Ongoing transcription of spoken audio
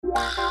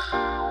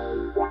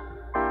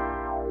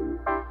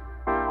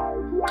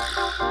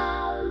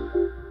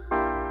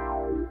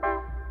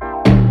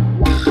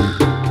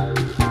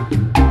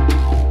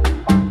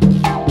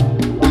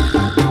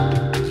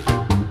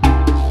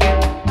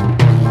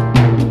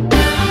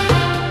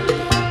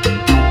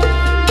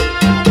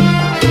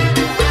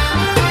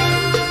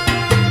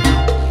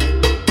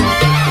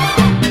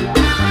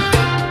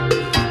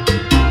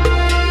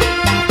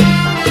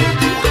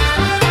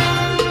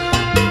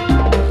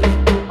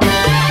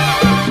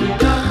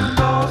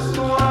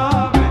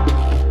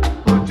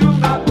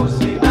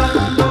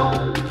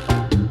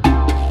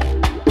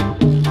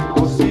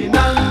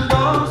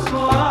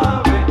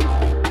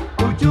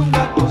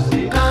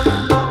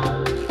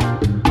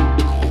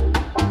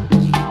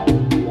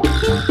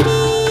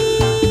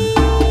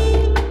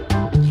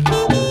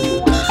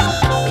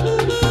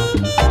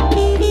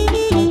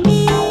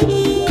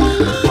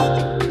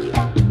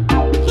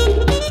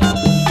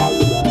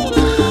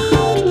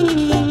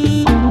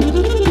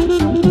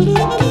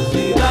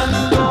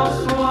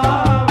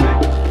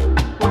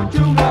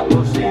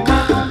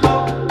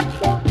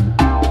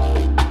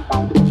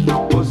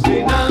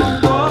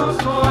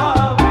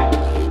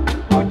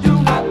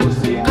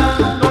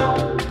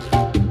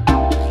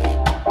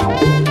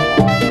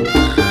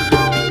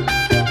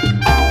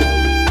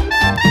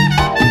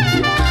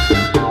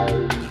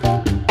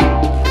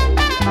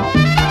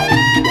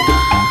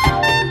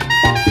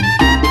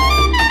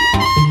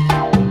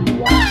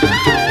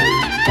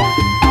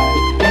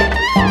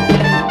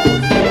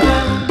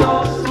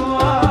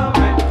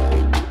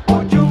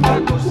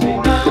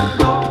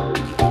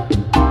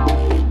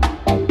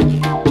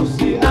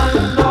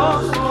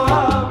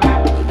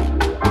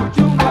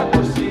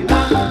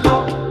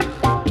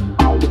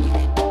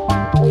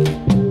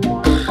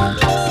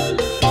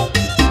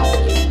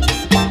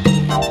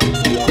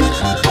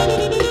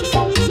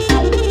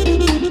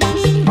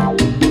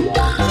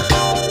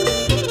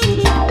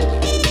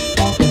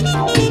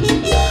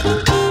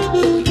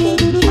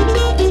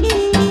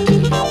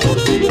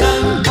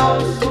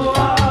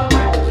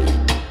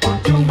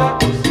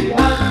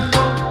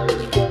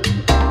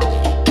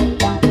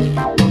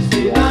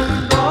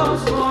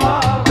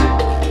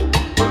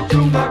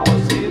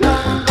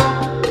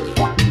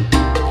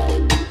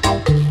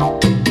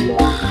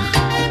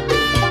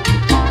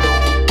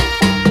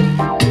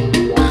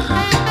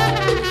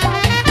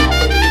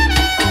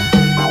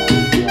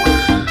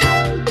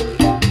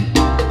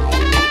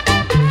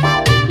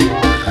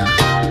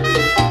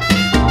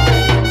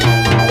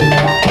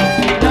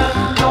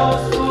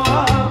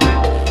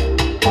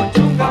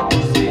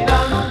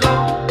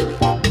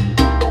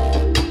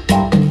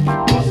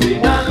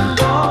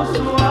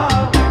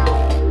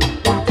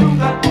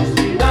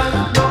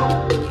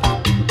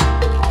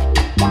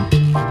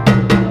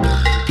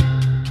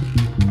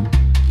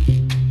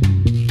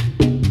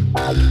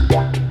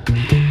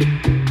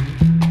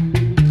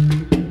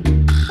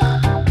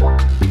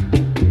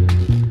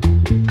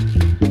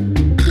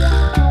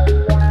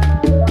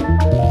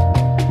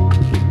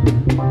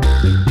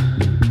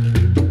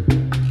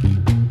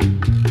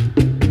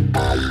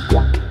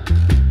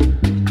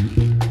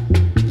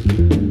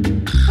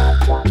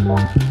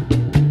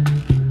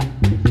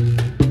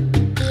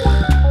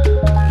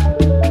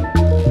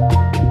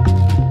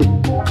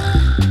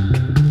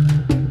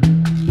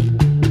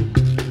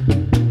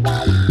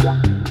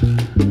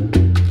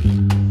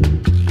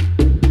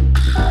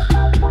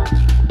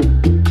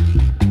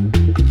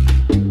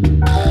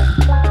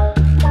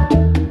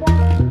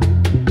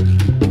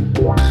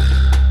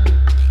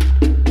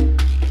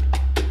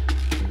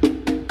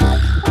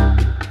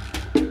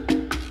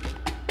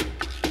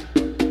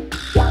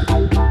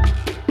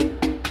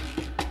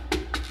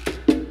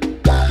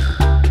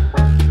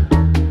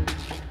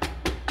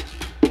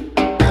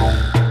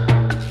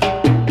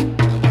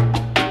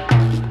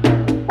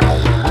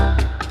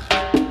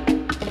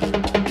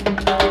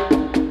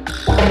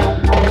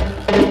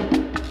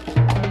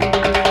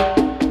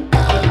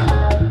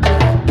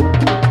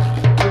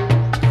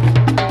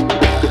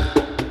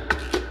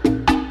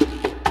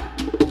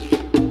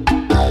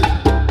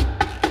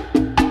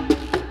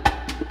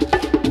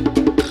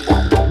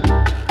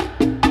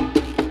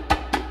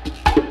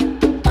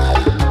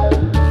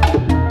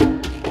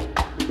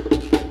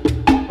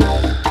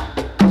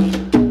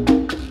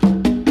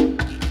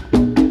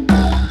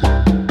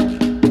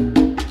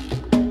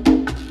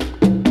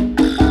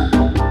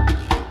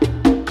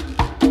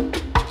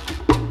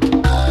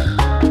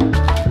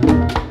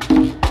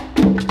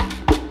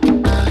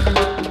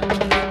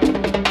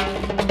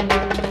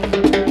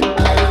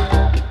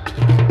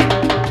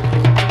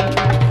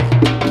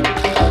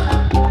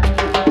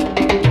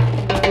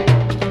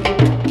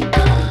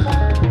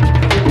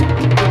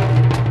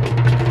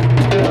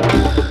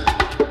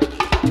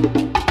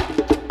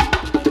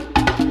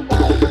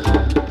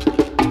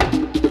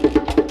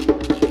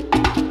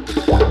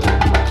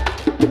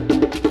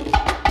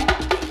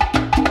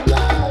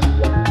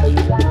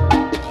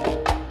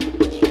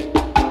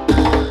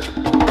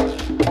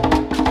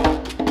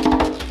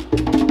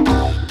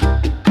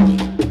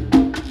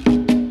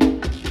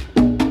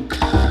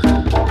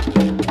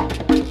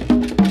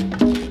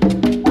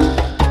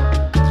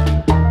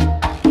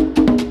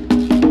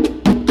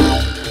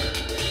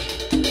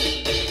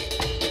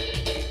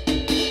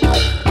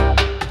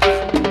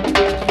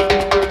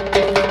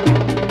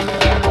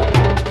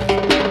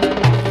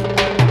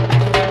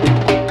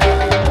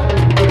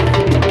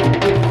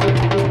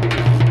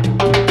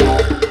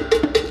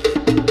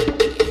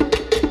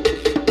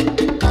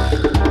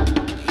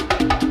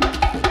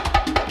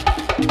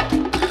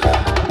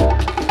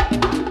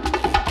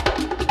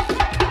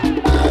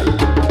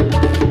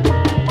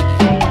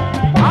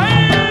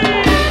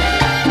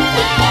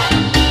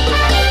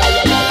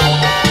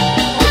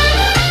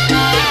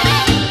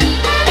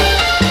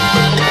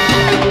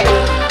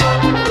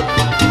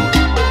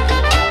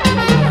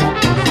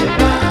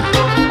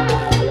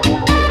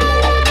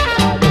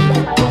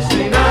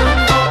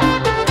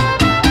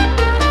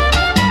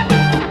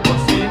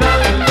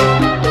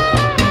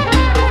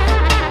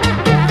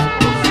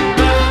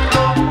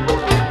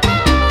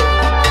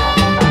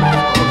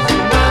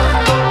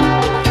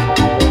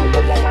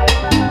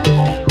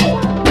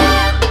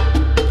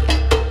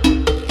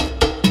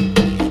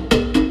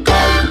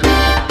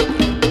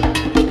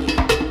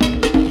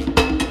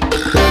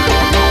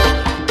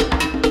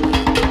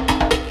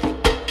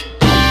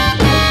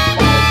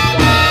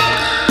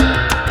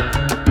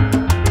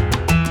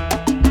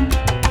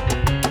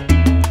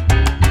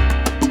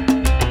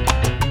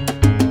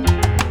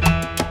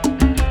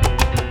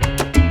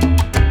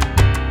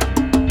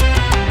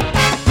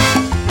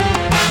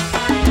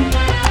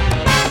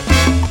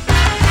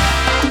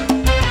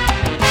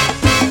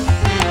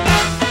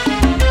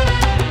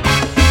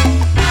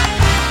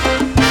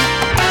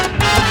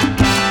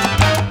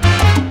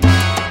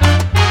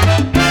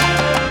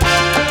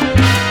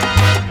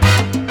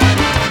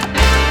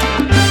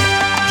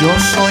Yo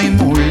soy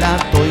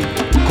mulato y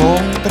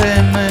con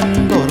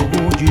tremendo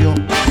orgullo,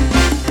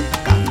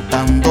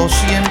 cantando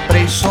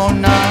siempre y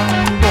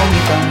sonando mi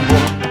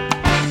tambor.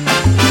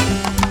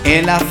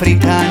 El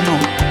africano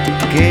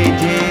que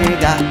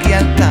llega aquí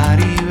al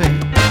Caribe,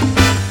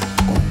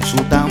 con su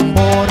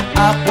tambor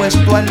ha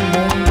puesto al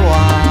mundo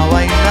a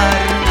bailar.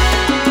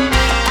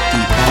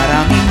 Y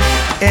para mí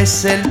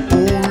es el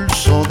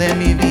pulso de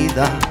mi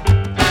vida,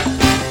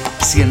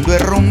 siendo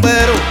el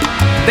rumbero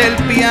del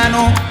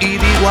piano. Y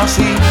digo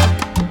así: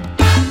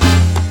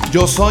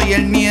 yo soy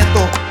el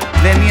nieto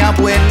de mi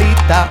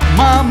abuelita,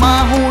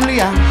 mamá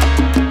Julia.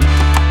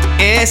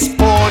 Es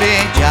por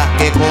ella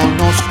que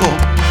conozco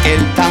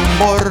el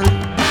tambor,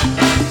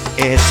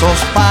 esos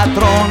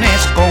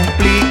patrones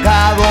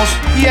complicados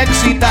y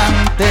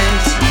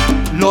excitantes,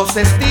 los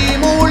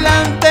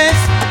estimulantes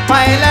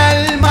pa' el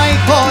alma y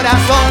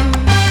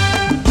corazón.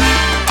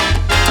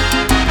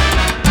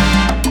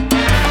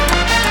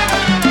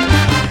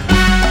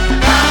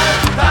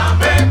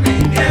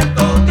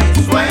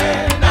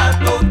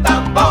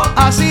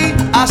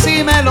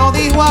 Así me lo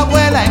dijo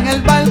abuela en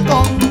el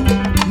balcón,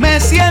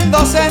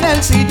 meciéndose en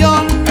el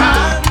sillón.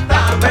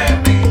 Cántame,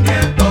 mi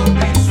nieto,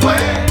 y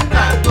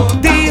suena tu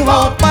tambor.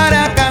 Dijo: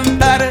 para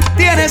cantar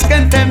tienes que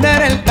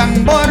entender el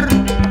tambor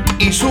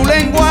y su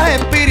lenguaje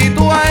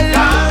espiritual.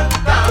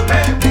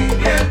 Cántame, mi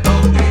nieto,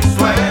 y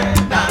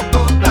suena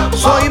tu tambor.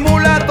 Soy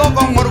mulato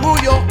con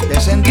orgullo,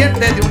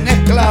 descendiente de un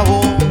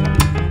esclavo,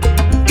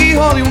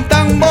 hijo de un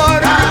tambor.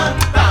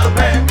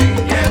 Cántame,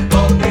 mi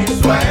nieto,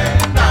 y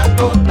suena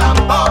tu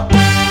tambor.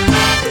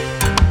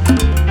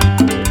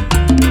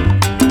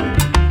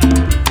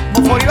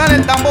 Moforival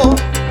el tambor,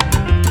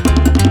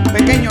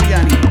 pequeño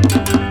Yani.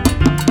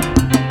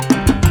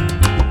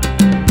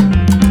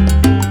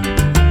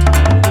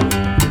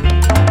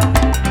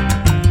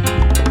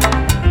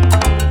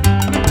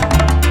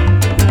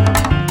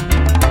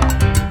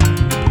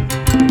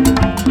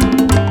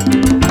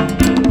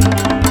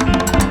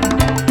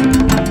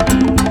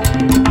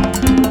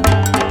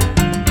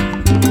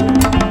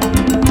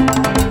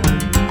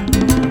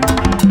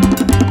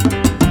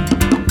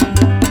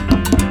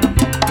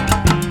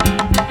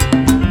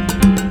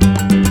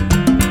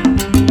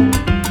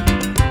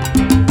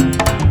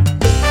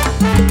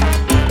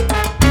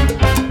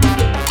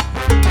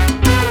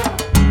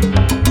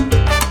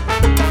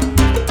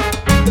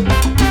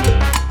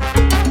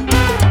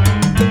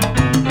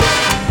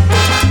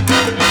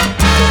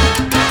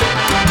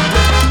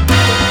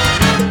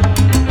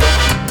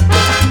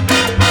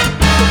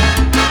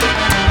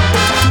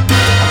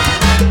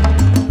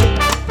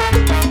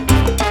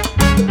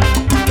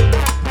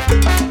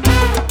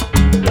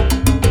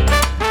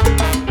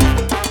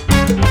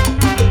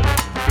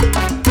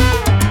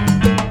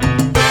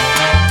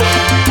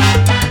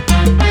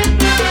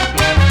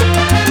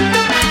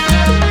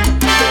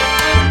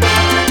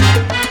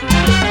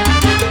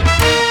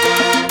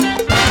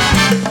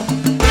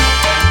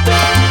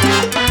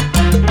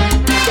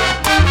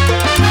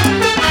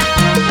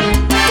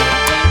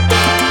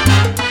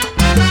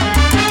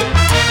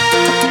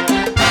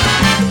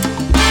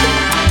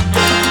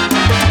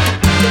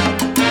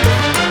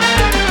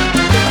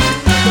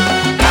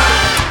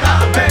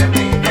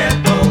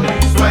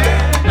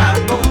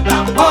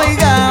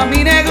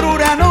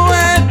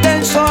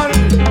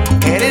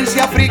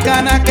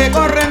 Que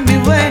corre en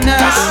mis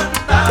venas.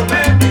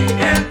 Cántame, mi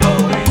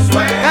nieto, y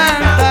suena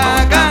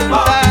Canta, tu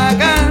tambor. canta,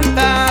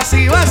 canta.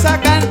 Si vas a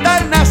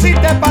cantar,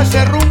 naciste pa'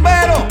 ser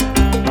rumbero,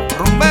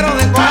 rumbero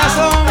de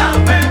corazón.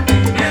 Cántame,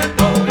 mi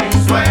nieto,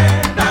 y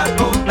suena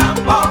tu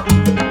tambor.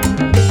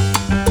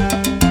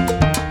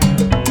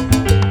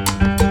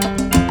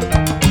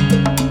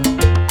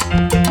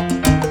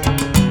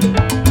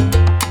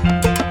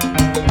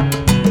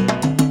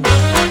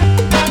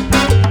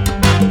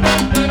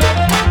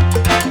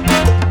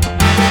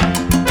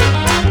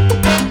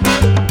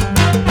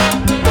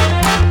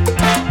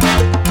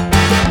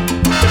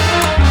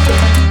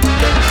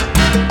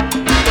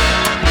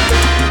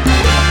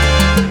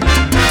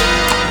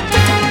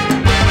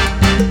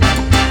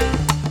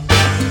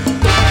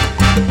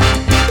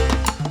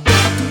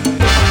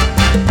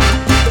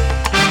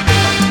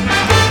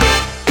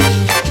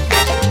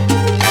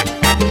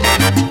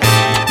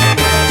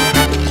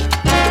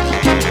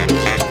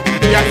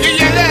 Y aquí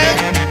llegué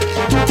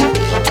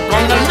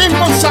con el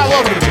mismo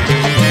sabor.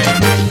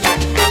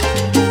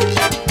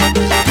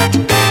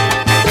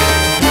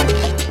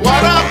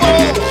 Guarapo.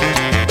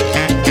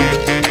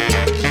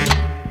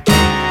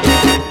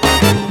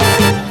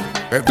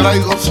 Te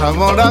traigo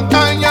sabor a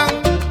caña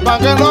pa'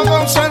 que lo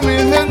goce mi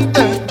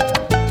gente.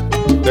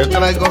 Te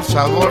traigo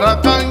sabor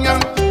a caña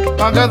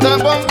pa' que te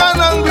ponga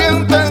en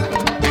ambiente.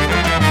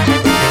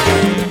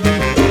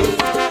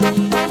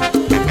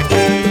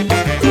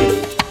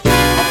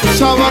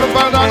 Sabor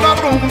para los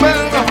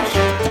rumberos,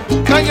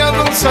 caña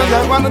dulce de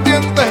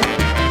aguardiente,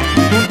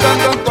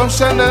 juntando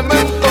estos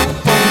elementos,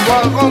 pongo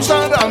a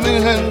gozar a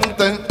mi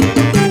gente.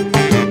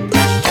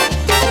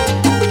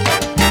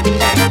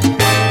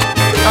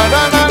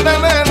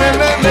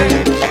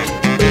 Ararararararare.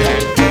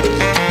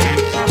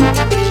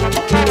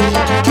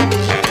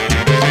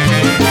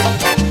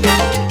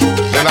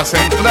 la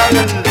central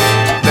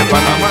de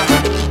Panamá.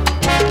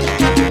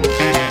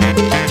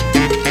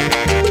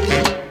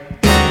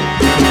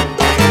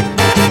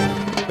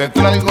 Te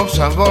traigo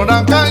sabor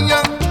a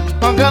caña,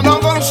 pa' que no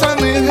goce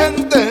mi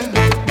gente.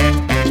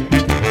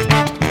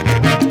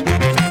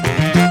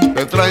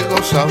 Te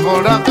traigo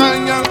sabor a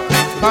caña,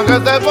 pa' que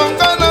te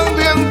ponga en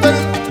ambiente.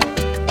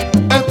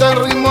 Este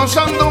ritmo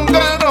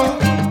sandunguero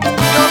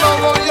yo lo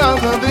voy a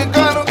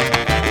dedicar.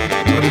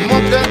 Ritmo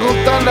que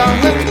gusta a la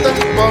gente,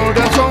 por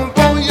eso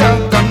voy a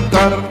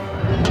cantar.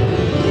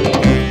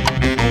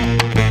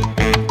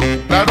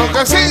 ¡Claro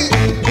que sí!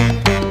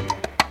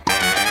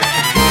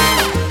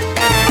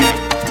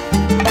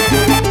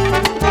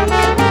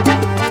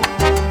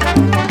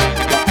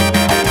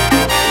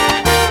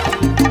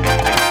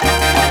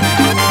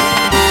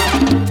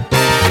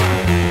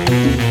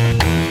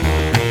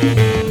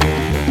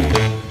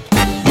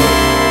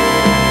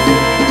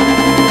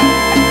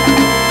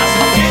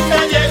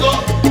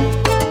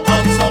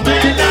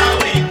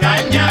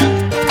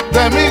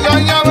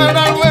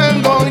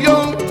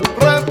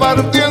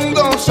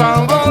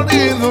 Sabor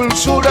y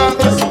dulzura.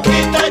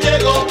 Azuquita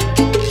llegó,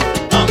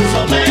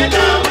 consomé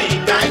la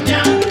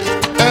caña.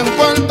 En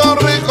Puerto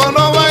Rico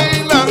no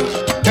bailan,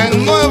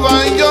 en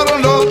Nueva York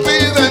lo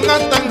piden,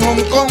 hasta en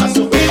Hong Kong.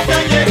 Azuquita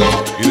llegó.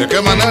 ¿Y de qué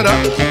manera?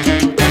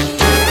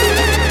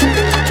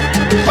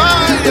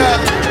 Vaya,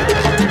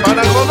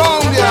 para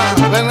Colombia,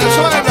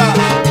 Venezuela,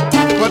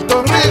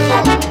 Puerto Rico,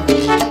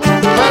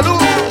 Perú,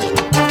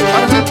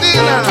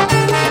 Argentina,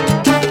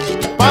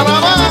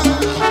 Panamá.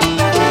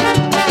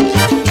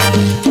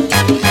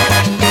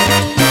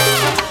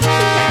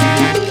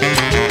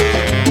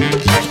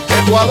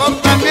 Ecuador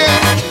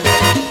también,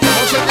 no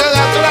se quede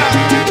atrás.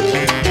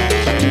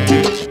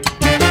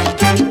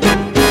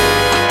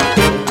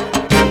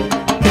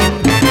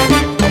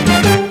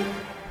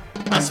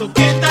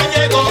 Azuquita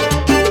llegó,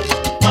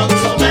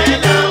 consomé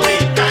la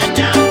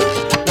caña.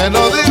 Te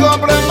lo digo,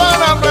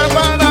 prepara,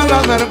 prepara la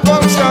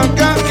mercosa,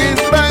 que aquí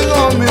traigo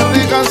mi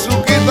rica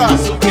azuquita.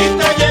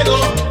 Azuquita llegó,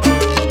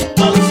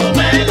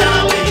 consomé la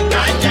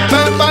caña.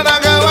 Ven para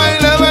que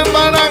baile, ven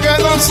para que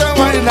goce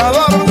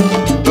bailador.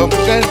 Lo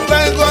que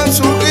traigo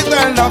azuquita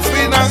en la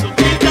fina.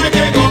 Azuquita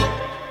llegó,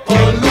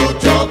 con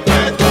Lucho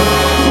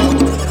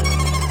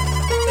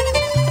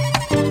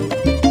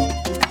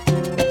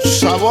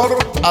Sabor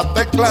a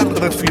tecla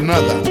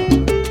refinada.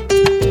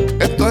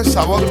 Esto es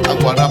sabor a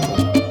guarapo.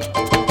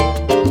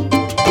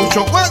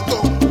 Mucho cuento.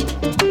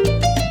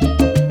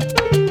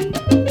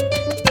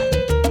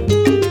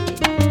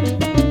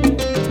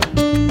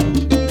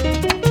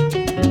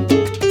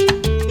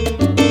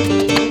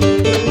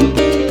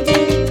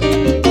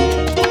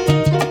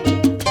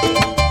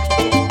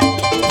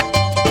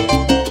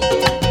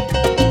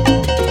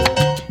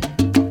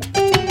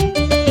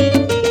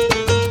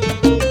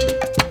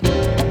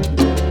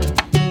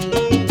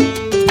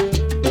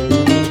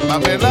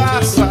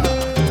 Mamelaza.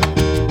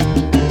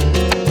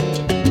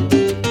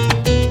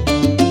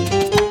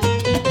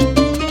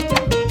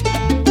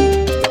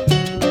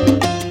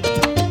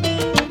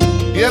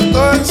 Y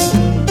esto es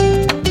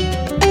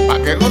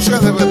para que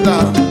goces de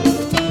verdad.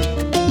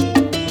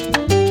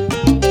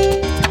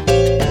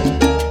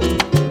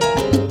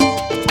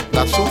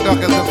 La azúcar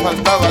que te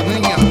faltaba,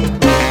 niña.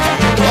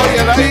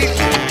 Óyela ahí.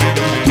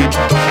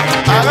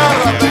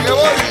 Agárrate que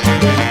voy.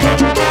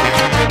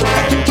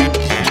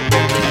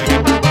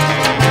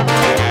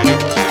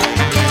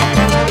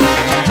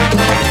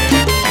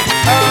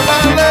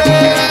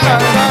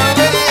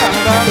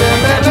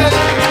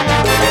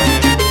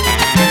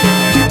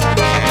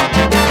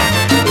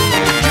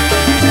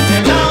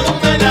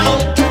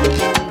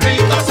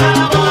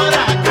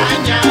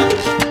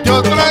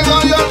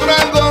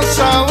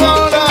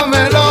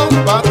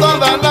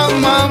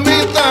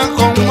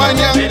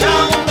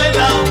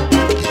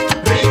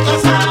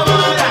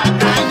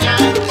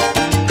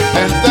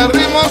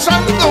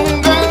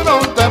 Sandunguero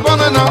te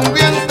pone en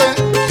ambiente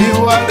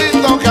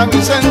igualito que a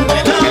Vicente.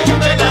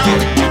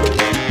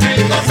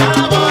 rico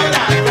sabor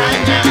a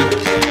caña.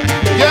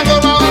 Llegó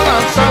la hora,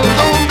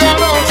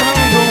 sandunguero,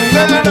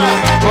 sandunguera,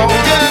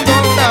 moviendo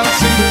la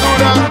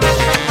cintura.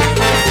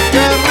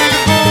 Qué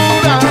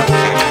ricura,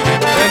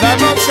 de la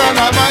noche a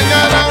la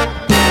mañana.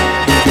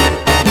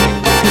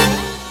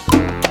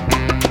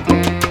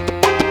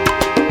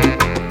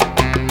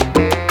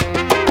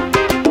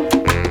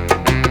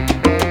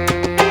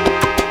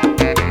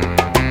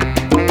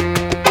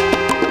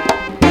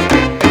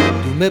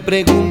 Me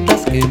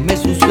preguntas qué me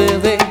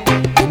sucede,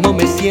 que no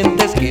me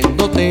sientes, que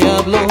no te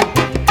hablo,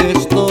 que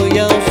estoy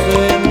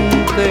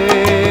ausente,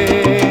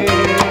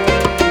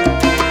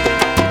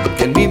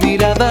 que en mi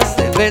mirada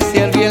se ve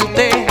si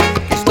advierte,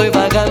 que estoy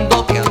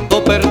vagando, que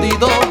ando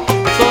perdido,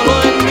 solo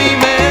en mi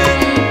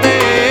mente.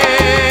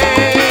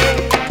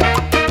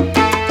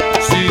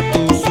 Si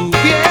tú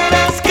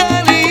supieras,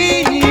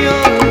 cariño,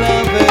 la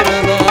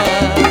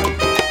verdad,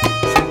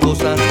 son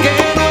cosas que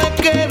no he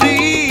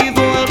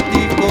querido a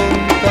ti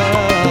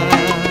contar.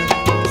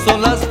 Son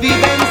las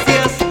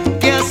vivencias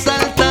que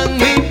asaltan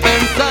mi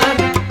pensar.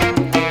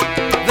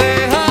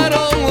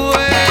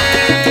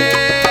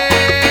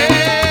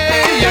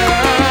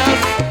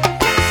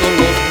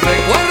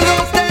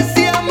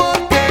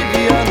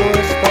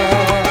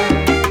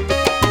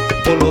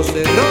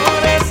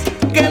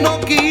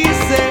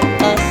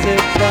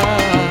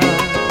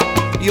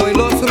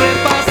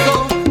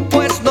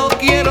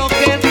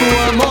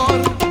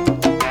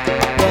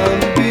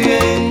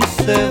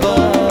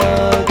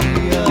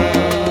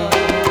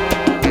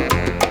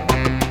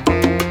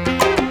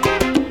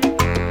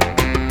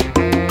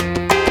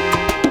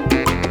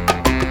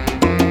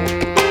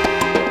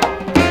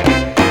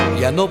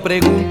 Ya no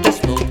preguntes,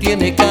 no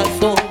tiene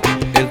caso.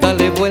 El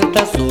darle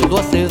vueltas solo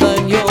hace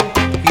daño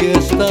y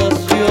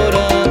estás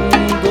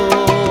llorando.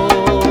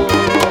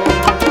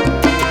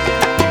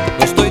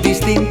 No estoy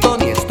distinto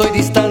ni estoy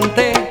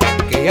distante,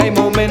 que hay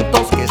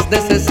momentos que es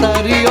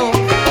necesario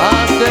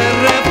hacer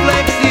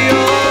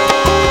reflexiones.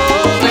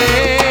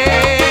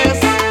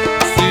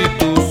 Si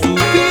tú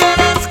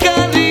supieras,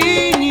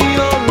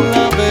 cariño,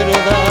 la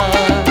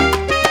verdad,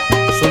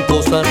 son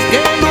cosas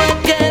que no he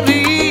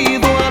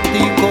querido a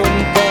ti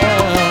contar.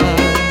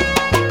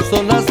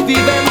 Son las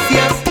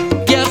vivencias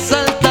que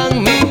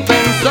asaltan mi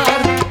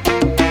pensar.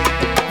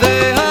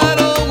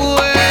 Dejaron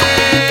huellas.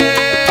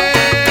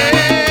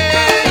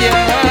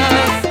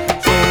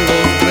 Son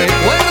los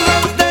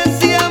recuerdos de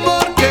ese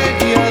amor que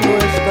ya no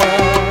está,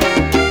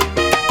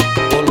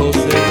 por los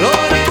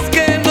errores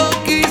que no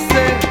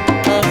quise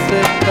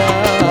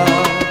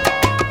aceptar.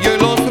 Y hoy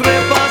los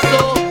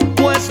repaso,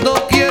 pues no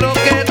quiero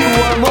que tu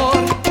amor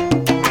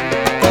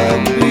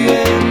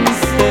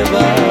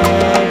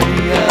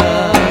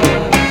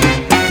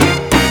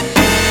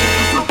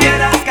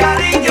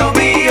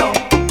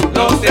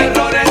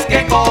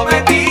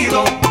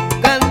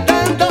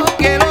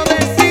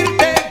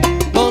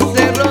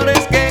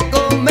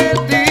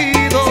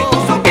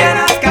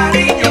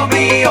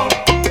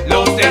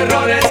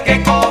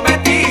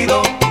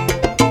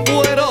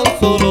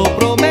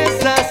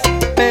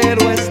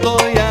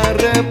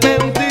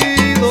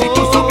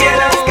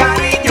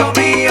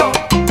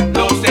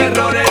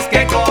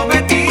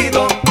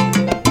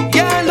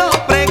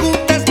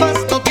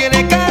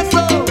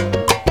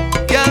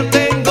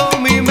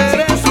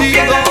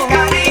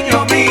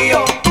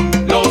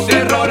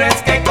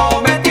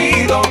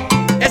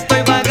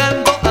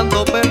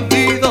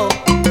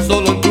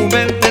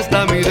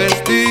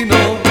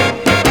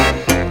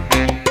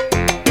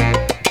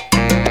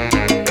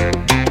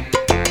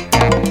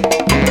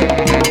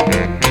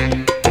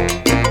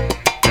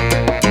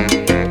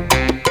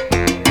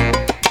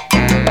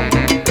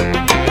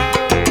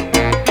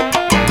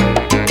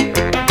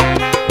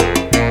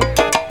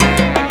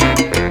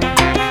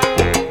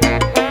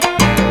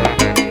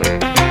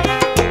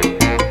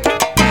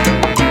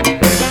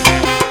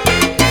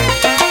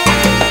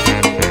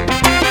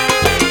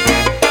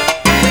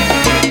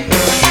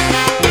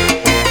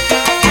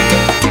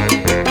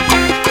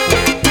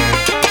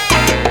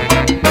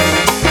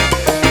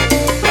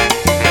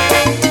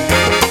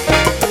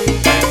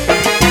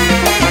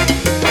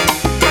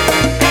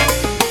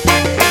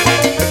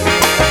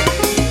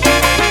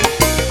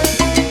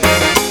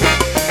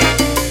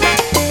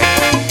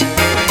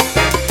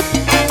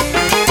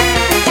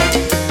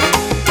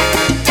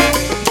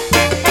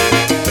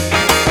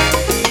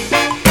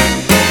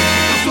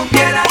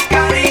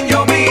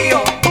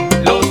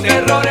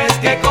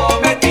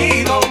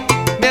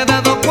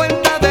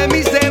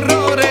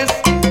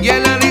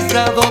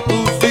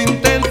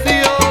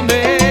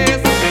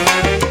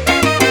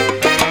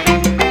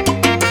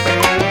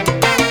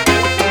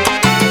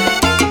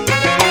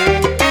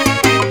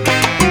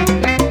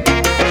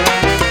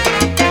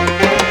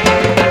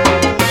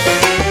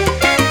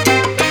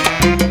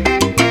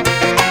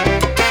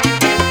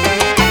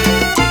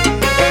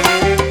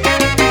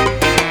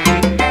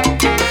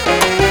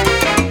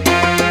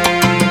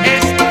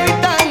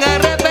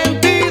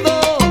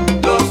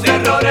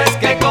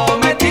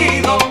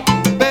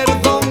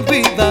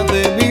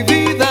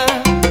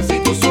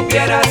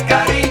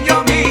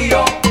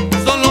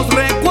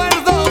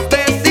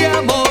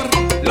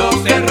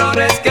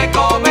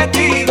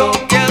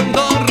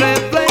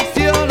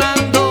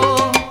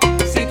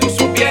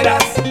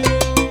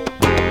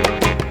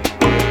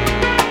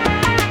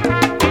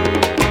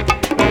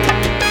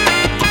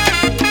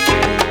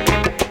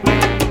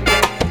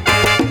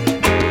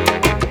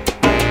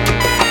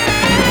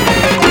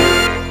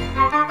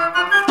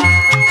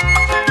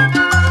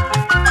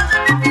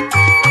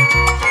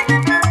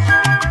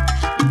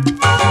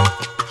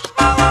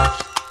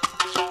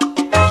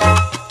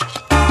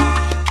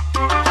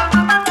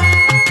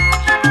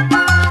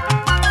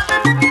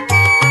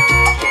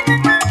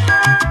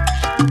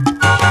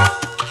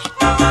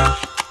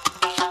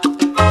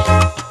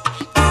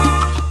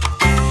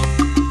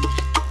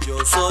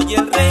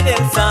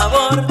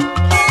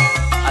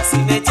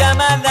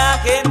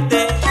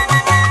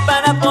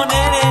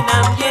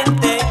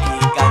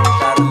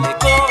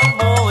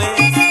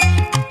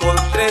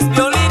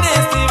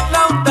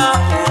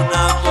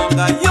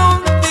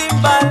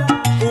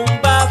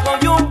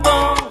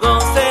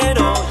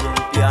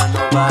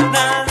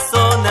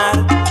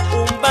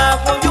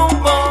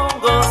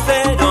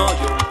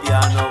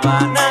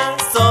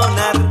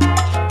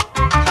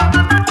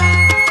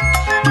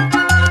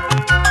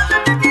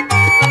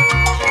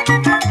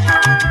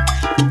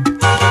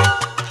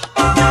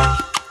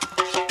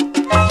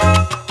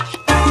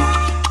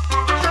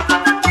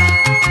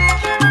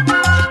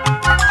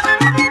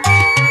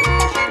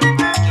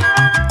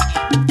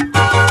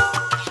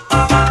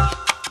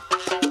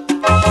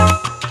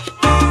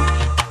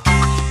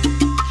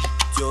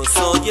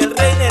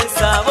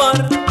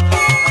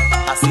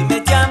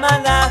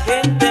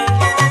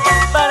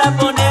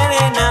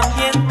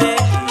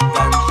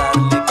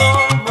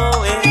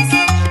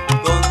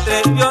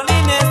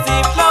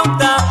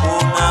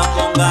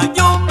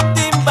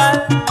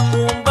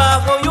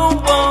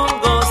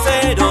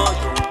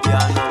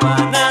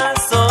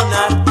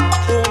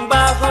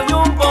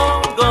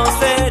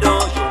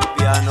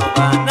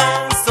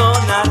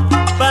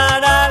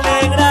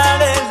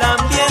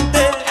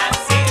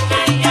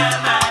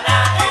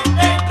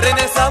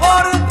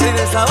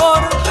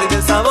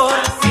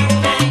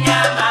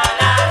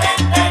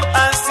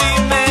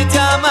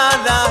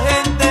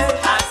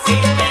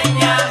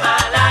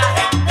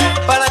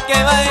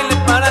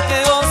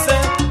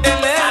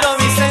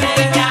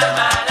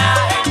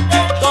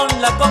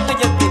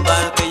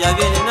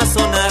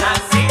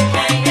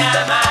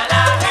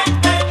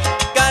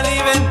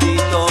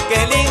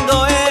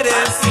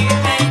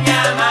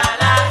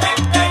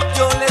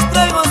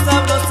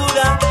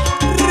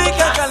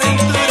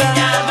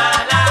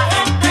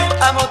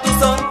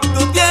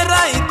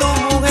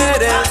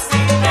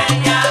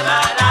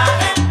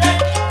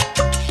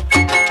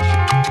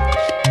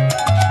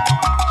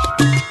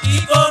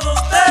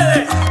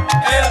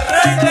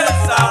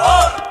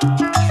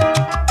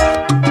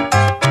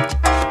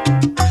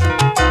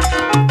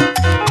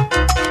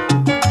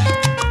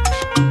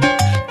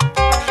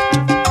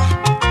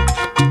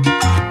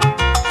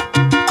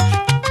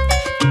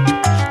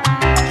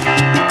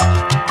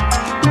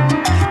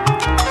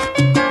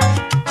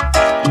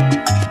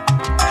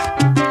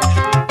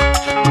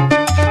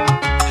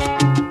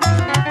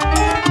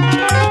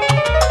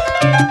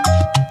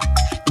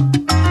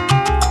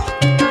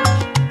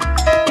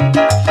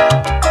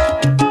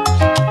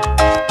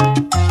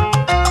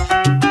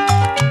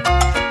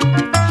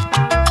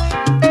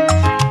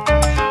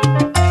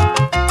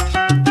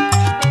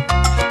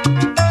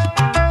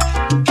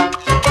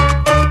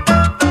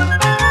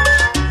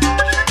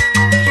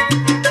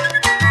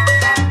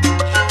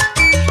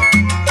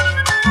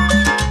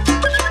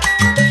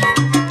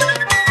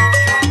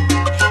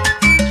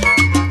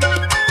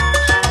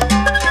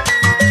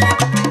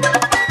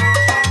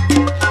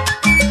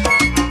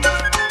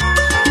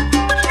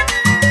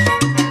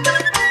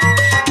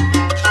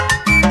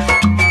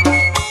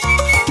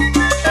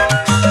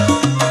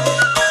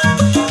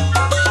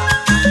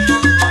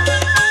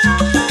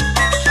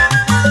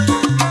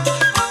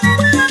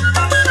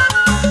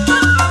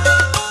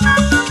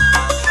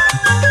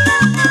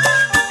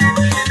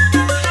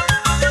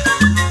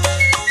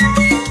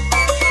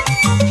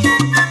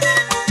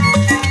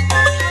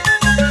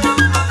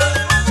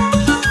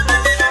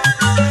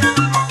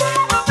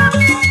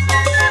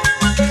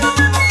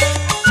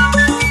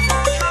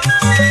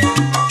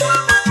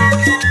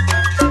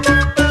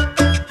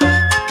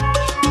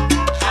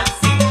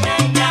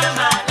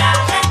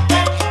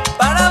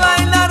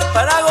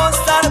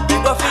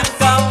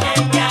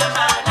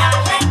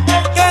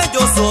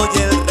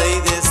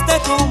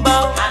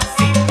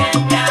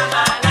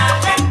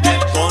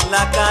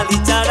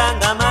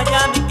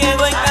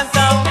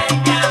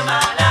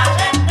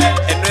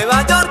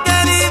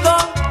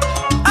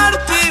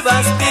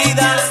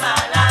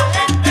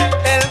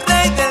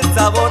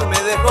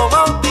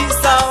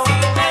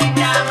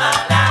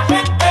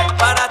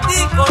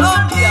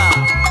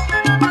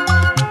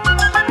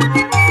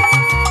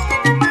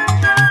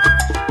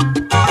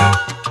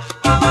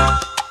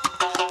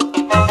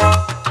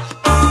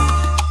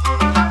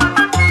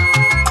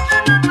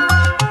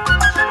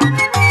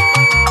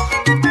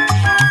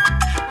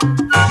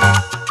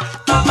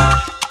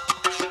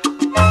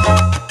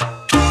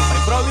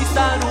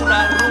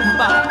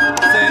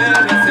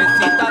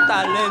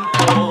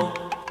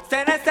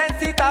Se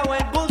necesita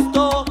buen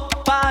gusto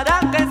para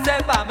que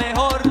sepa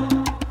mejor.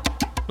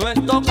 No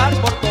es tocar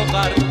por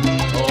tocar,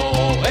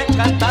 no es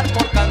cantar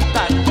por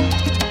cantar.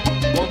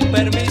 Con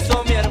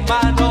permiso, mi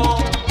hermano,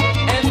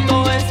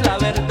 esto es la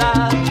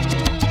verdad.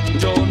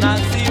 Yo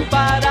nací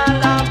para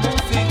la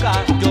música,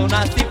 yo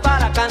nací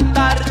para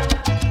cantar.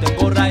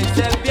 Tengo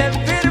raíces bien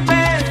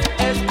firmes,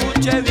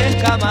 escuche bien,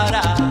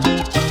 camarada.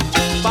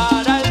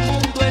 Para el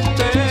mundo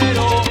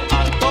entero,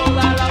 a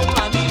toda la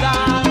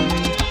humanidad,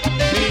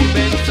 mi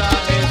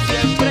mensaje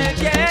siempre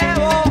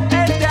llevo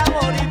es de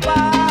amor y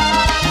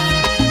paz.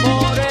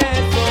 Por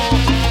eso,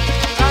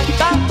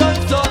 cantando y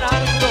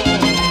sonando,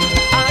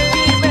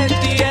 aquí me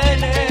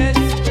tienes,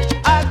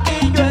 aquí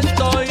yo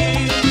estoy.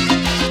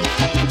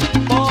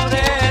 Por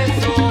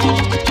eso,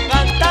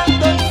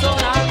 cantando y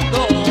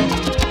sonando,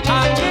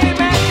 aquí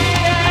me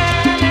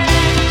tienes,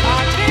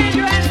 aquí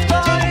yo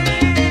estoy.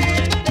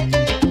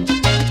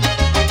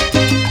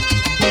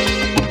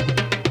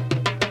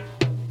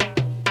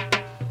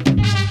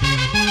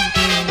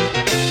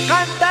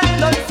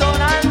 Cantando y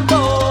sonando,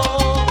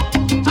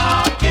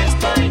 Aquí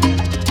estoy,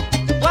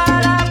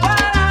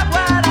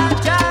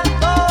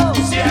 guarachando,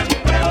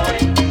 siempre voy.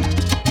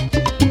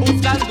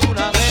 buscando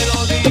una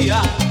melodía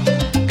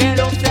que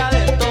no sea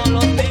de todos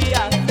los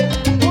días,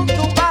 un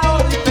tumbao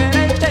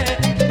diferente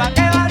pa'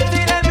 que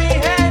vacile mi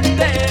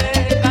gente,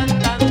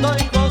 cantando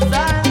y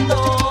gozando,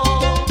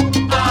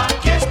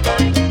 Aquí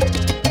estoy,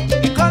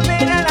 y con mi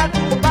nena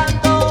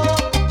tumbando.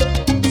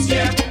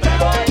 siempre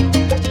voy.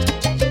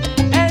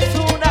 Es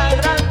una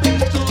gran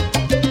virtud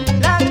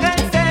la que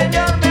el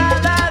Señor me ha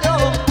dado,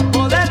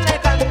 poderle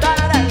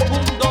cantar al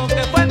mundo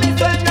que fue mi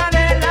sueño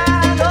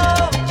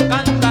anhelado,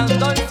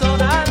 cantando y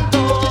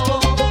sonando,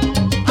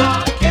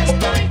 Aquí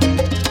estoy,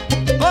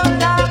 con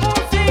la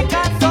música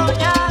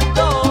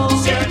soñando,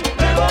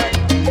 siempre voy.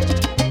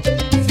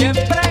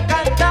 siempre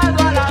cantado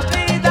a la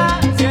vida,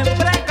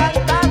 siempre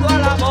cantado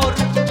al amor.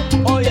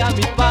 Hoy a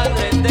mis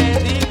padres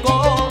dedico,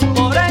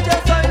 por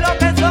ellos soy lo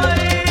que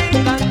soy,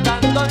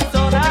 cantando y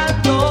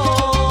sonando.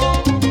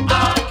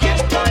 Aquí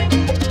estoy,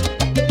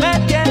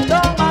 Metiendo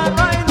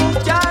mano y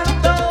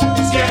luchando.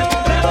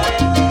 siempre voy.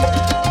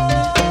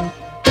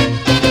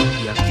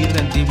 Y aquí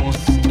rendimos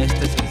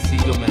este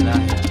sencillo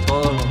homenaje a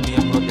todos los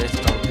miembros de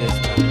esta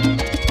orquesta,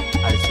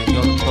 al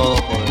Señor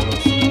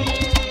Todopoderoso,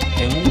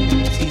 en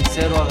un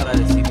sincero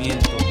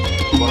agradecimiento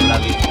por la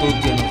virtud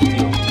que nos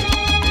dio,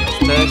 y a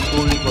ustedes,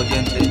 público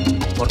oyente,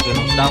 porque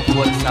nos dan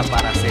fuerza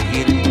para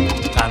seguir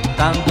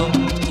cantando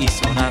y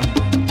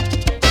sonando.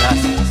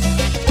 Gracias.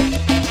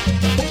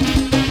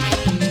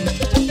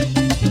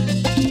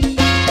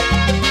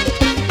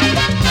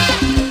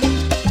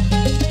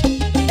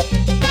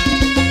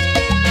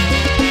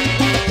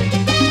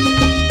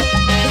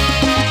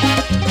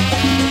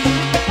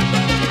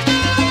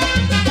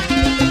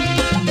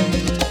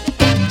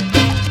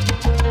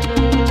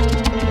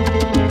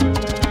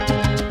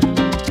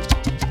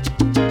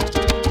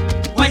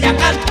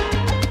 Guayacán.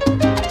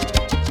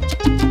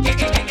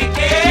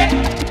 ¿Qué?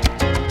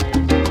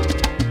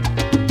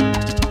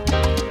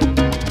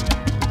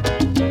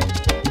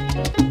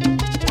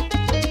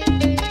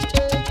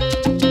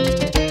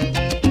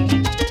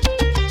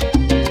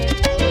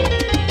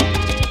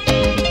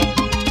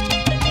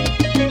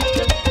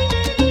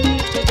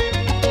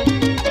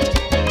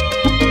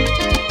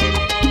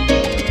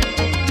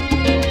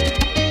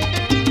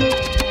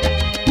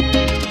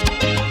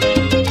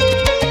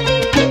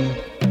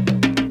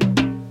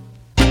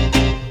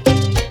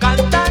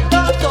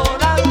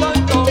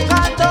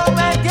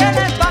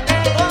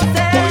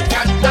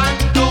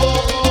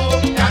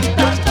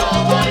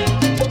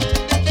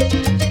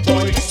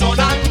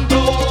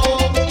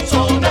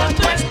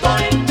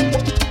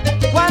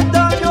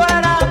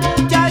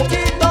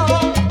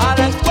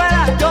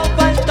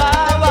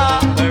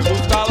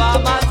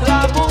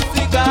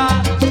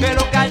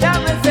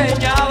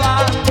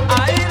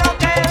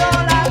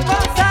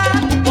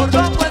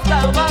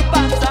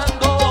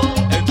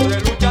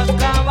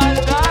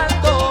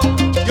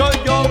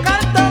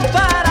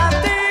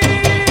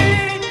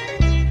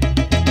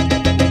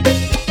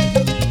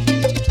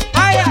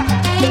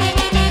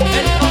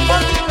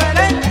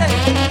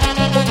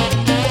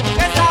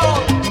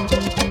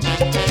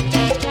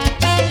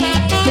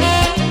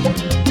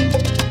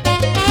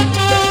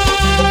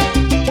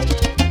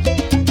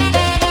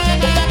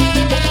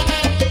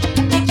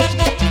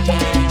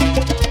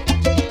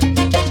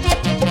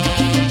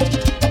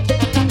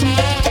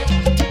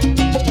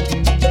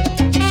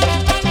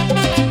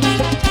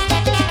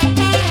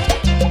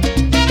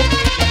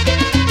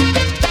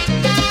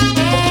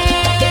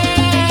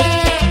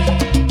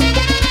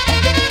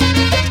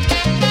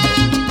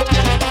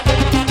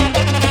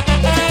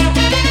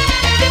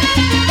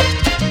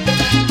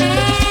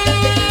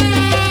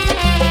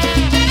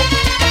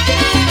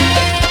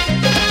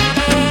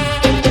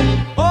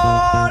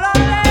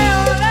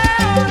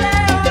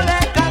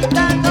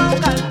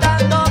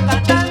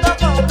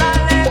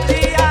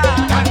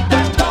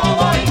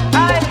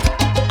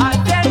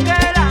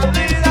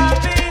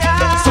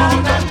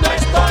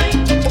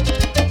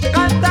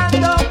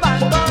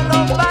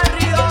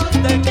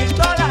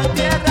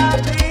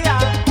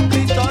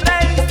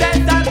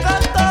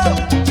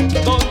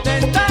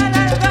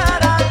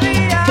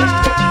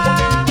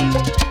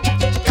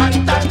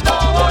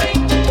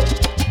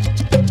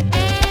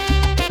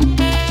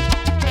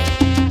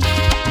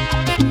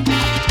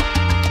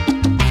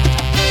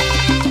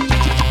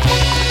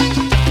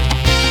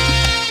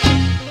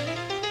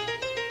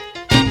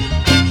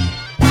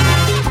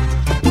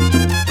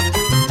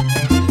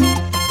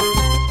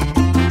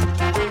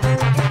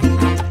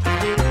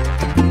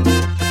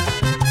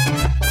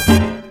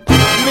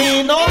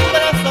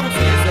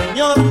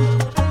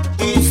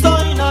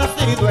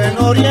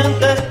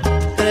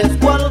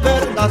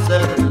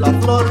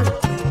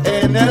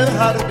 en el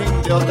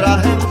jardín de otra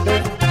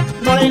gente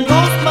no hay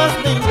luz más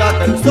linda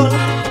que el sol,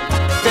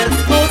 que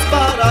es luz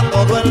para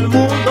todo el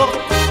mundo,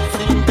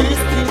 sin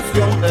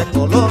distinción de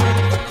color.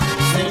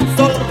 Sin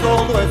sol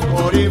todo es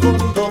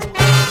moribundo,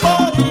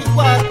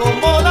 boricua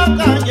como la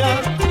caña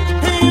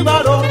y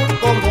varón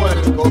como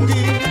el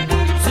coquí.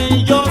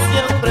 Si yo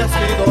siempre he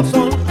sido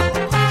sol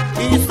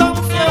y son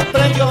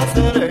siempre yo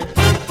seré,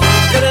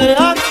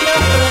 crear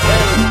siempre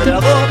el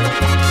creador,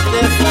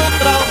 que su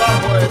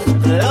trabajo es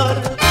crear,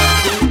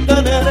 sin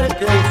tener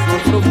que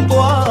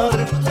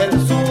usufructuar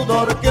el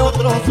sudor que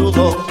otro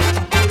sudó.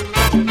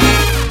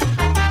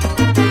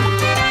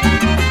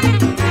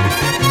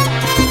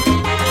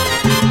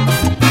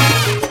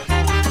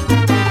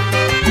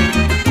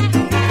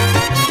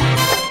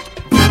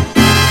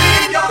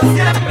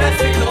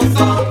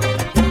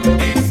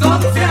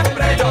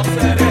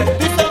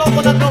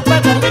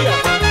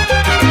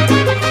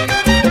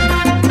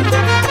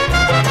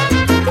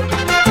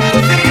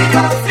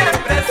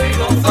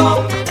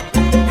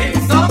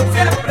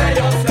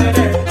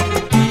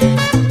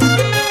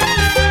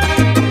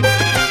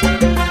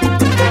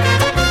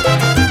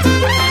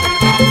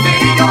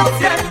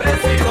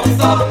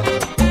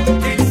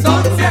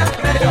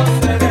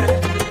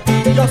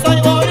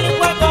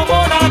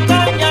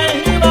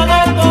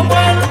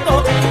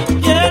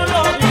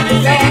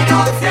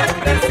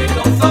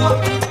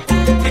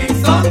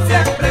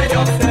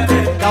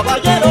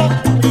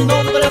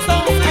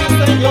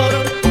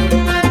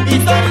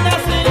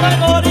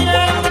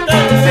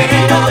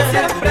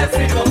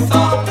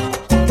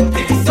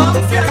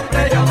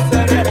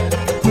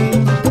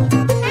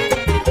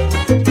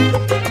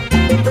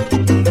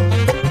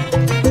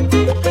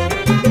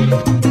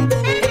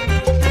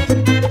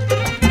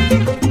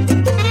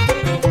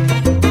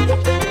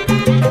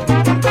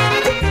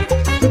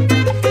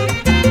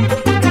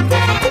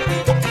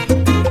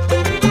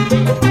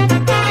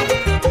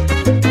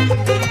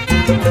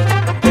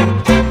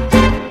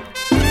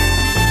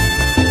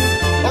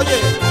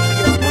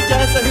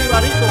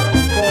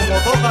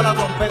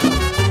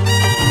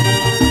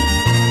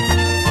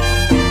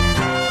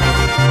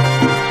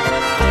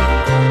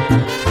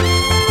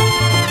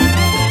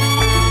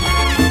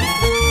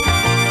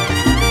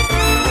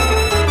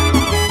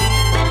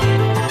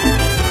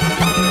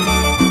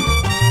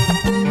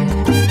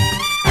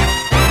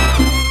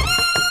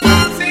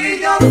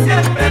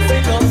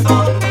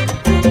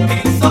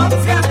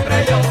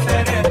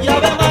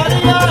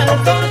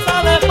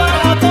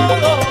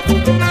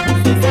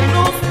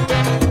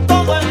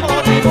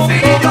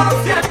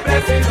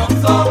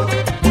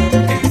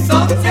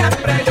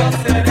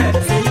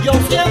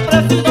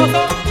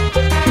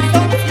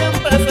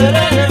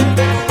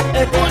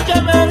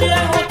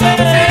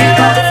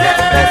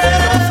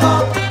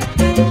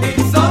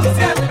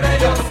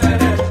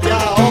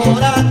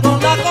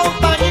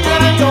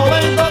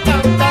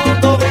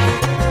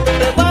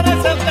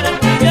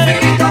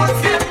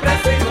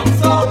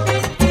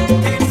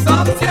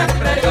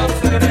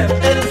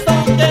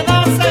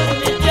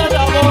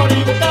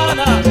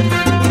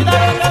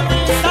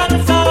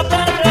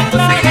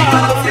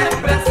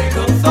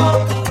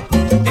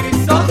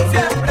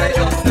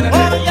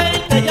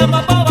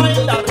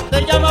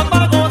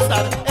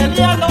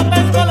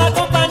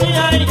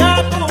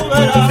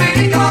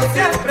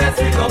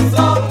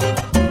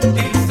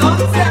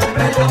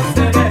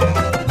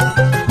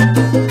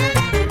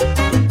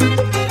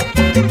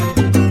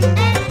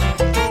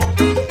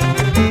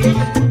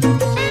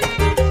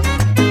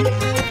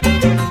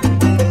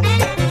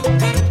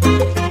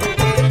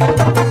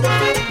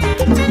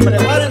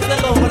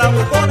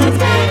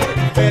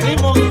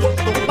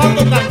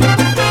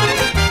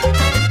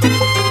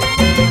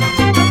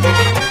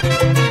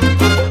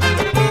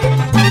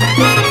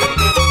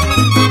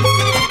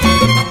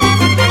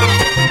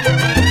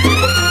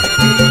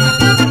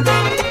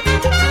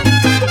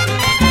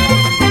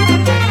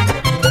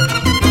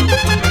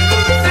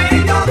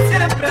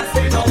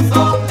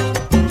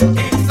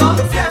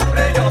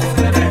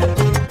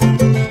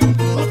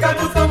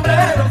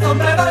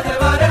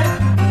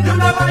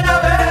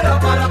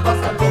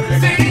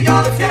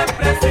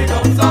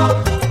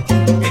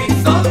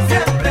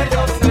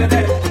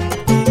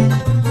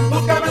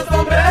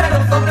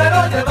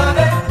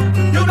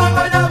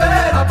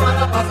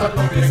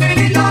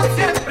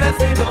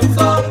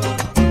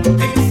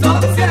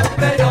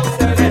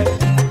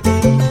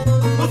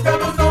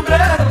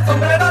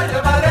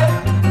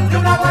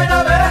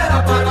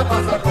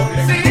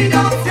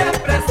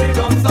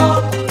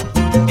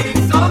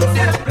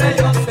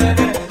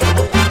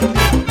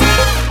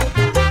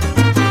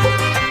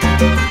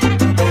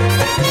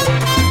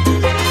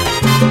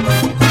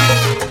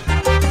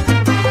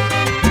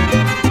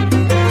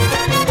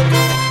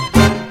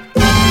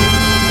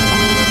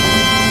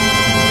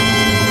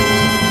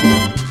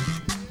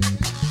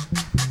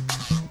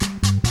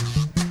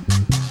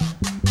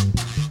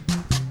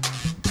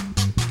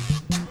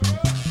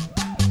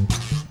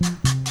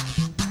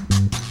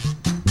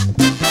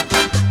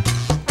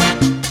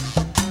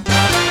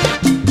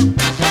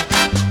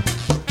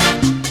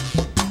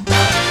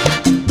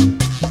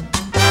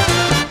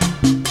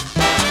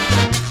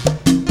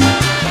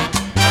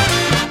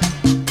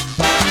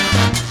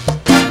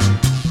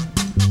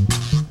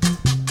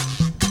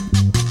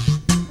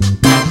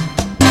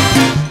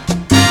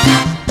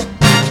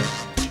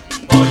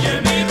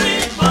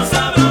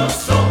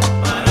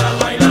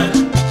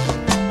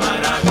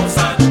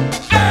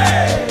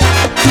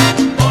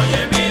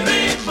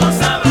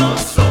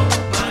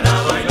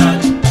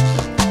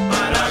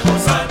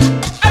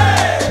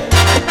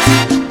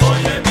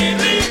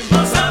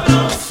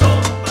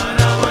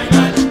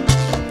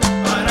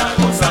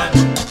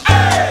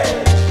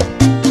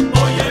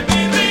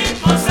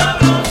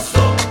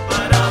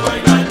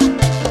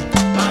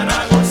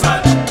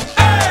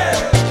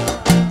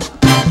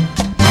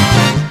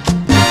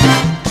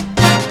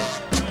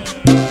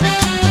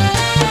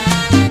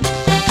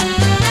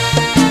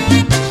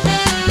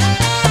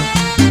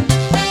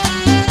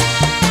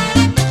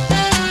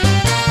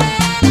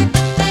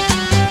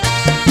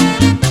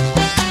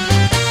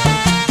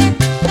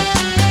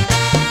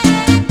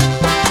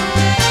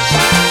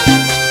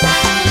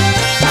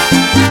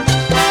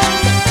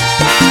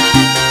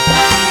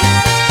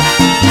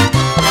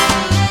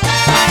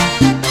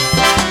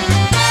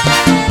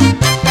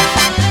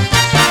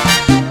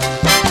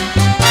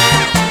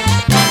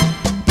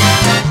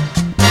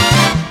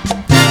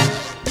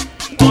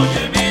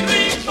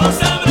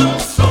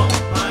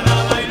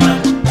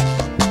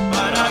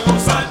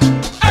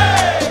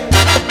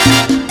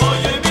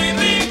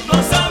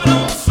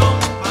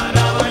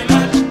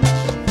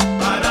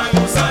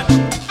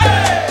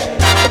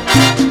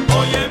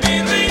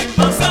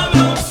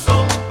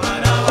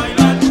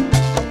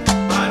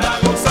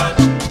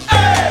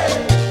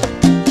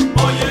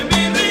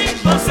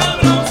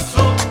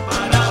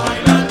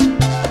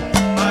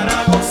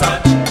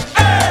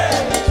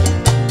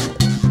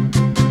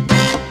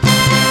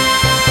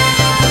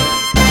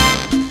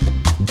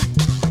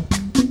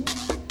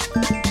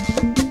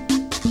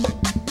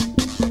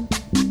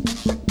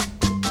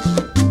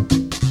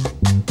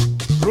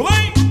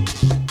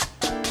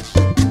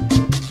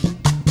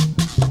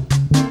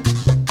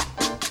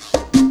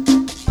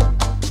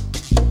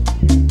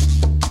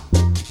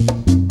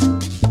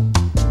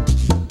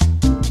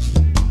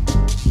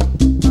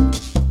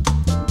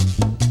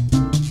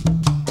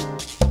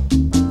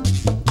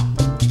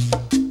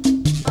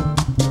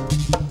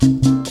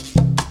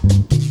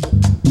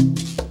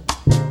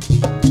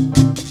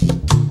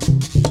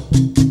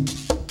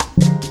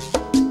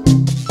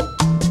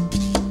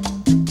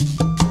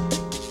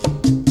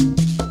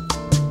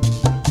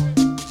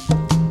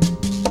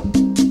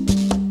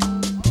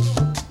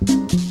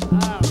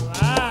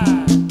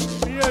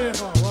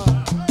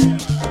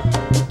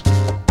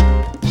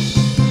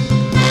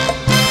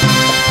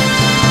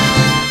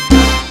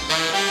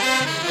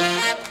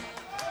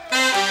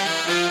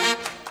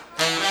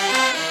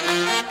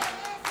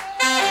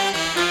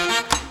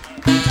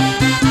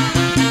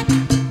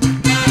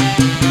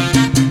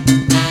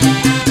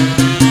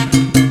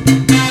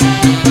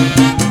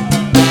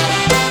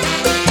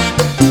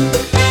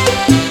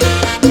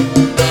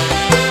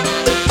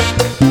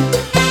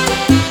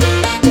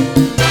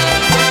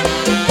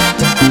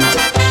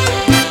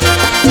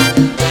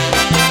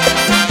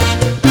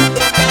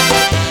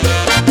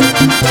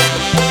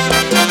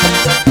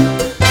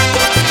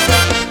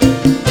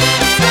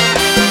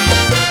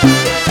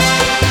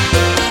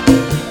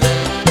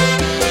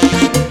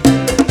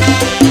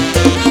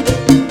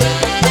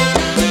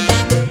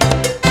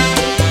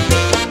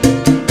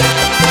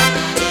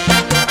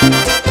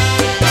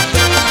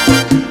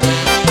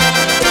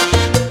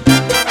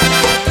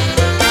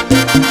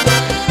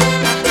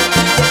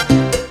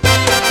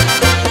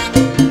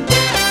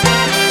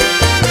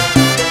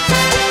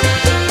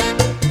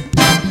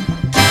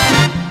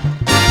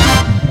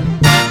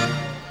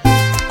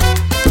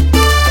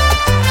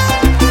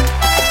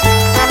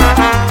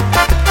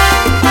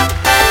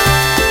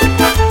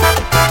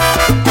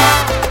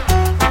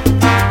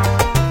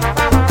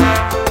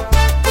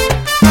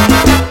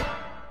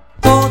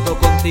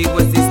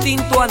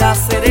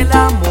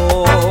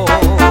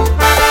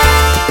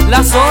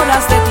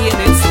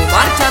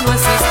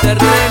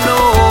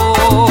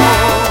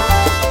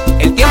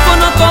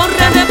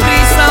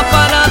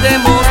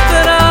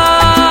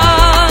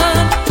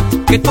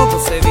 que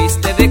todo se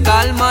viste de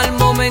calma al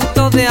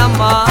momento de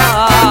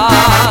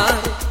amar.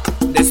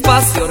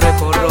 Despacio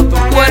recorro tu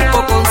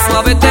cuerpo con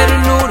suave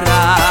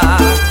ternura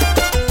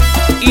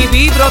y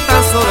vibro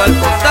tan solo al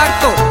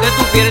contacto de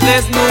tu piel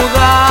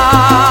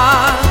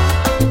desnuda.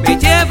 Me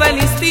lleva el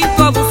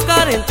instinto a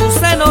buscar en tus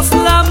senos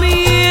la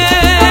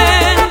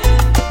miel,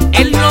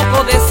 el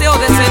loco deseo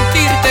de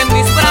sentirte en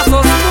mis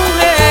brazos,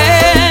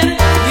 mujer.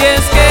 Y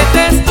es que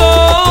te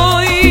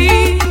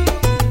estoy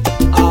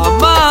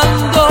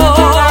amando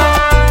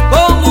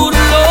como un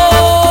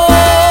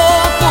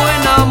loco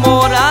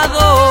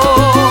enamorado,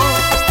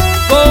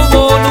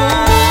 como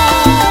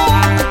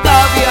nunca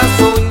había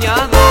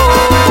soñado,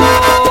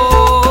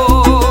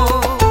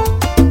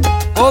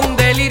 con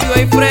delirio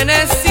y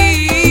frenesí.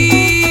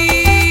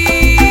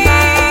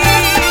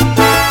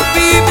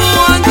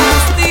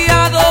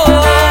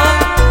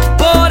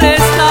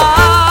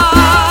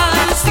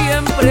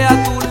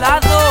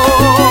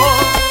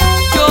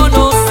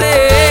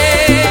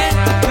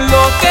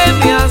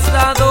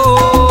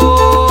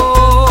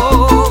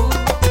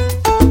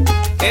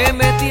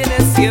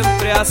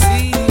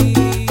 Así.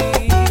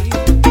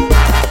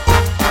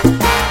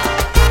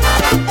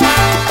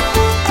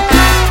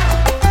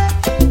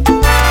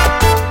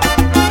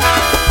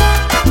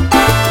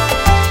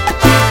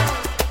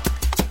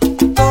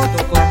 Todo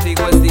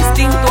contigo es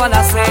distinto al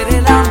hacer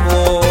el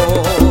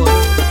amor.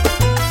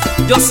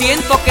 Yo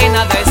siento que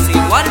nada es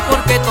igual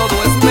porque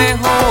todo es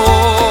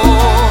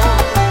mejor.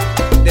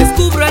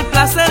 Descubro el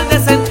placer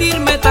de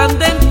sentirme tan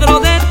dentro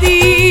de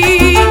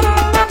ti,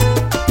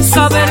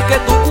 saber que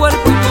tu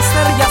cuerpo y tu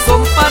ser ya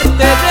son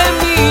parte de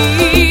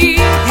mí.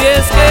 Y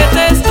es que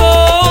te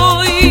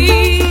estoy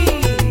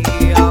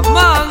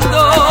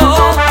amando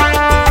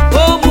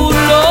como un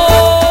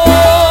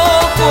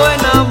loco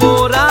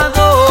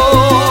enamorado,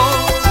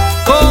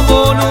 como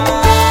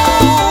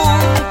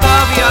nunca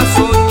había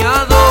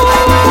soñado,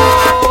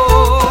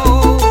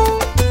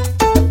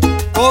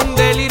 con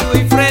delirio y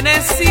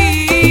frenesí.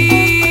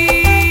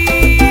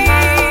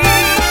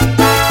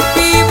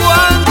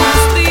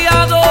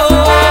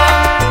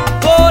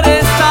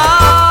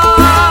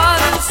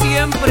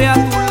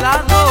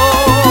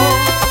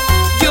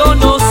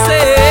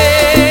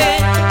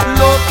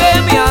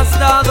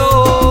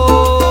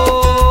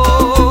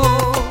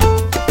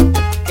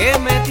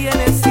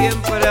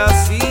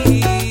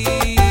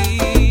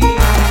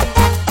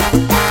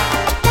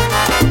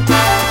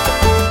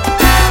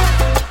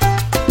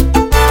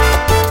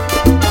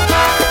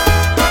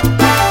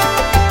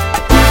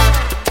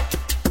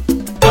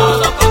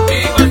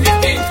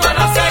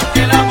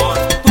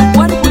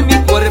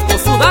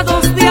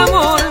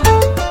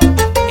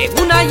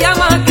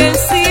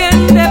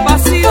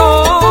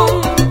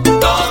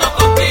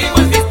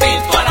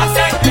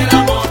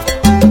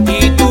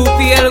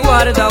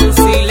 Un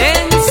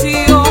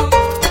silencio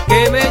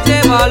que me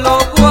lleva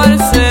loco al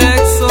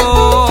sexo.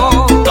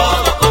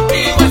 Todo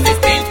contigo es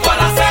distinto al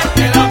hacer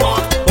el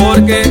amor,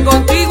 porque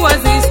contigo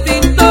es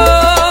distinto.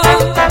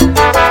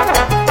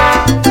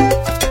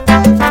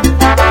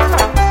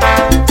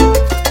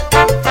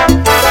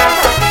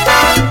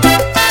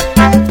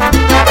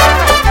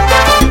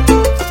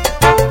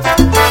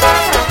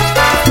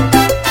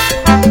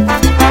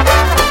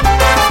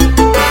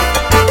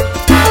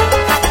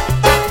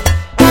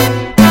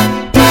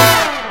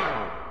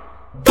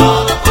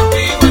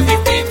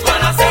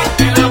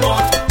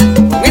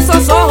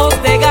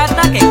 Ojos de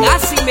gata que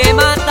casi me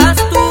matas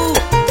tú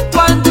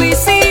cuando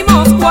hicimos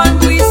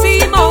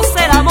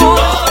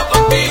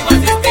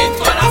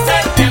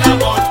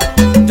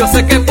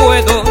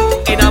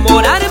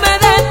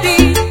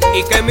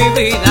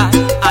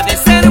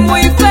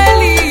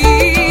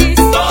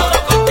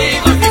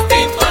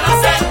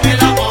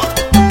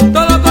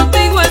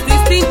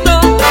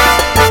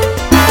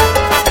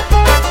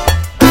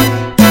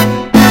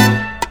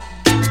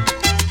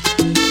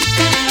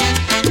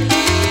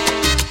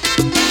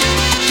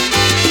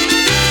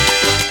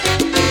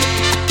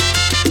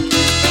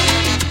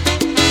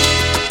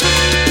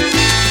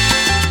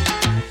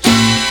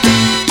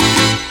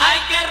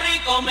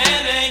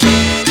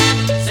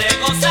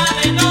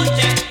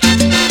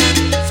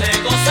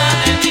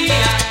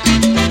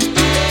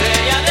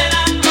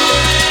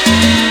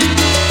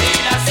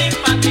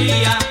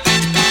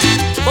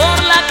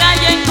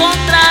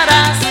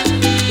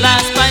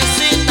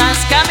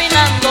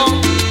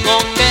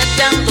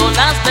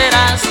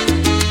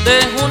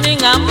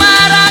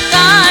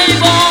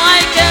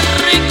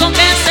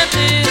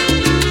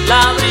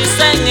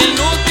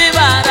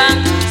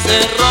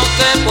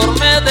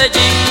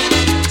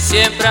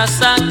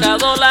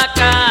sacado la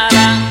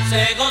cara.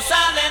 Se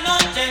goza de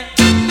noche,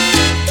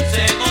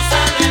 se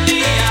goza de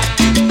día,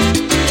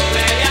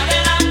 feria de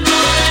las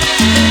flores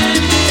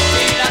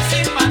y la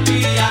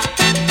simpatía.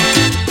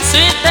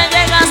 Si te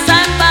llegas a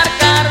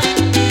embarcar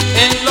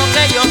en lo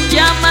que ellos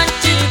llaman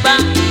chiva,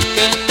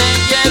 que te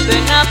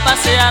lleven a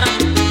pasear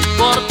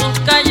por tus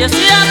calles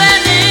y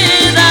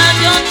avenidas.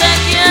 Yo te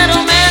quiero,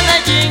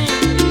 Medellín,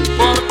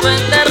 por tu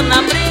eterna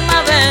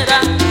primavera.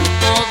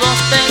 Todos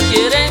te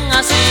quieren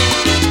así,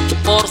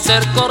 por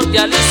ser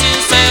cordial y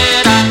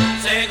sincera.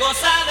 Se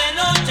goza de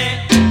noche,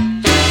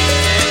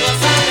 se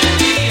goza de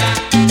día,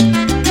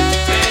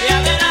 feria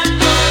de las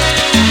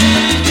flores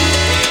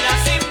y la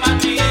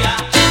simpatía.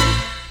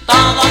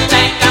 Todos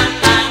te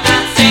cantan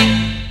así.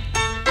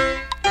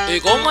 ¿Y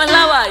cómo es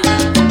la vaina?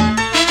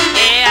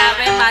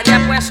 Ave María,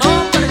 pues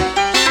hombre.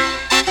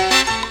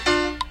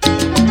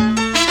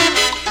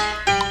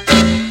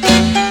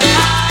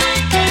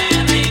 Ay, qué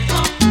rico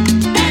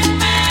es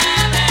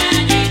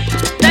Medellín.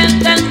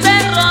 Desde el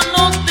cerro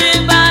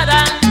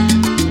Nutibara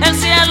el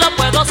cielo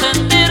puedo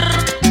sentir.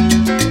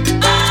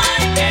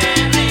 Ay, qué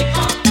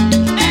rico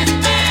es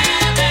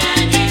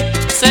Medellín.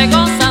 Se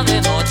goza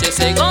de noche,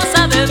 se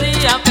goza de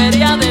día,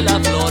 feria de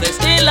las flores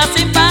y la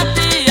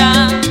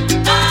simpatía.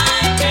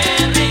 Ay, qué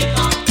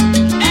rico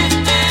es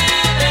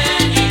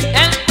Medellín.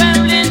 El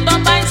pueblito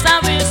paisa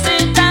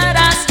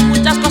visitarás,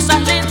 muchas cosas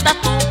lindas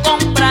tú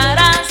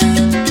comprarás.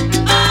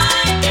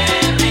 Ay, qué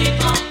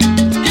rico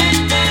es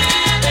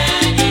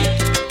Medellín.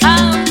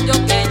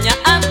 Antioqueña,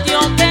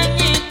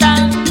 antioqueñita,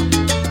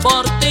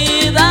 por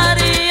ti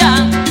daría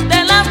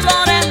de las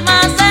flores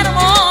más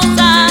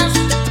hermosas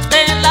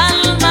del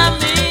alma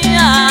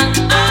mía.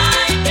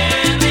 Ay, qué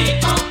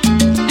rico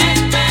es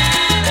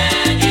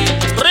Medellín.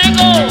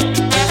 ¡Rico!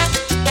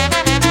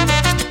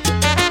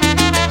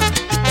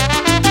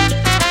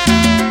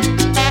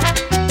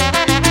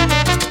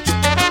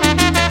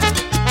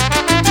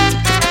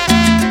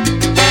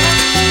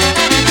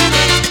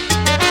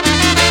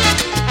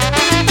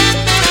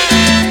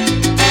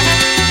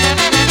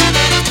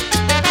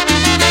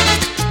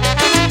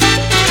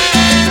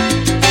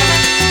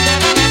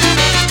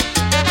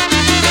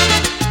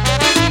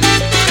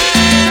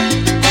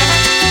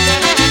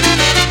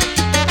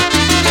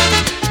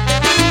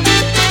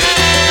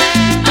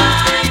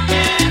 Ay,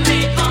 qué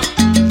rico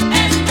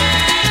es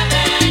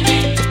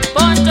Medellín.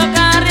 Poncho,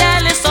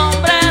 carriel y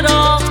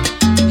sombrero,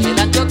 el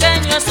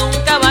antioqueño es un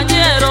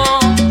caballero.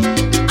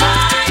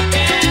 Ay,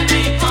 qué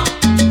rico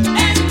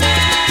es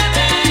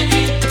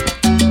Medellín.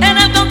 En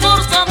el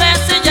concurso de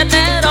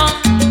silletero,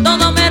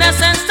 todos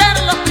merecen ser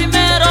los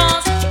primeros.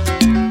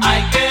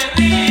 Ay, qué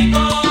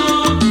rico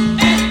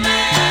es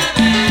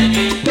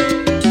Medellín.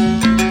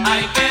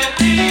 Ay, qué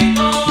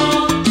rico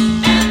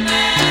es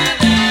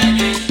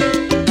Medellín.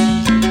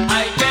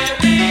 Ay, qué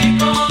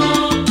rico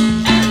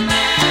es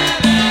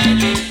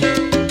Medellín.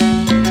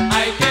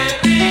 Ay, qué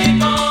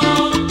rico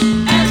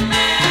es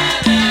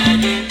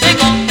Medellín.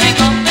 Rico,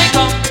 rico,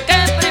 rico, qué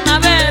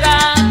primavera.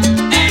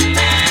 En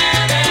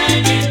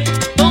Medellín,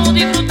 Tú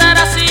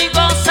disfrutarás y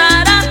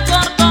gozarás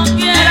por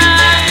doquiera.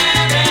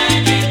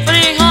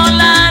 Frijol,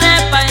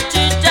 arepa y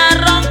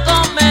chicharrón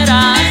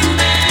comerás.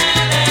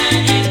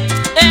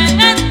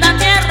 En esta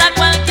tierra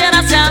cualquiera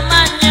se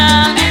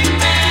amaña.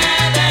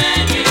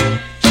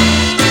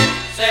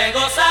 se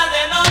goza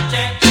de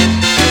noche,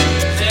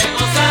 se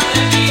goza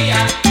de día,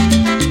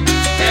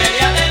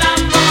 feria de las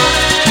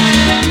flores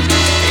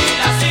y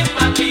la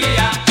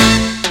simpatía.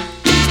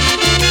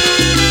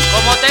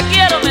 Como te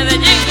quiero,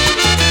 Medellín.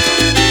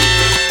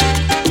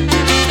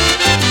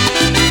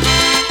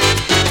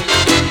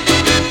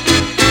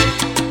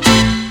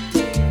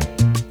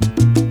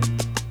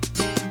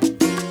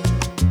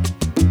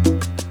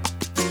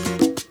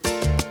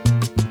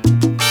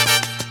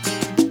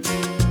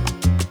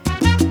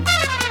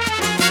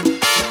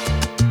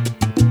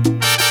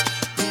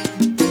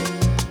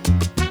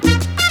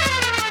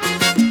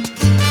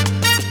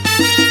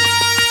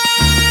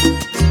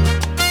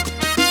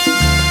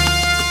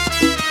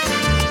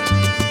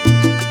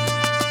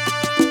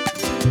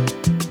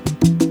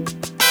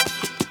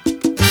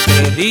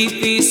 Qué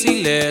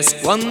difícil es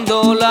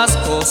cuando las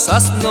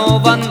cosas no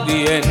van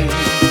bien.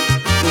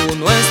 Tú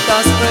no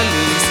estás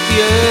feliz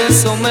y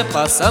eso me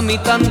pasa a mí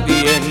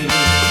también.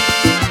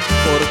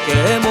 Porque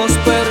hemos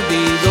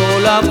perdido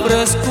la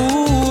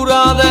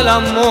frescura del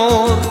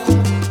amor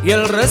y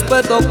el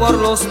respeto por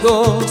los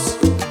dos,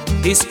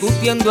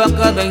 discutiendo a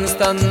cada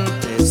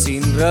instante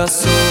sin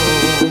razón.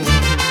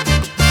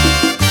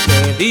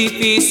 Qué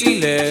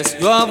difícil es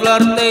yo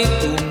hablarte y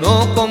tú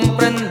no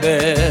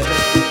comprender,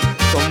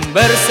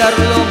 conversar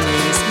lo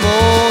mismo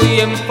y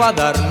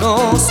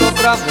enfadarnos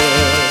otra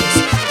vez.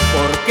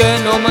 ¿Por qué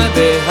no me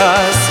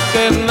dejas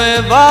que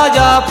me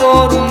vaya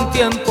por un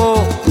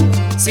tiempo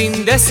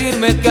sin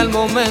decirme que al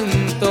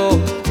momento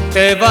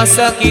te vas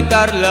a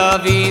quitar la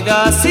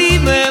vida si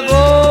me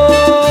voy?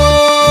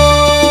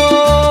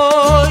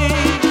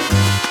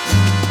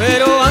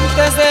 Pero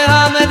antes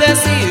déjame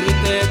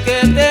decirte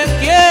que te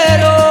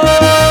quiero,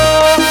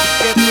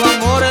 que tu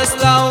amor es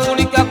la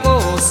única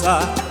cosa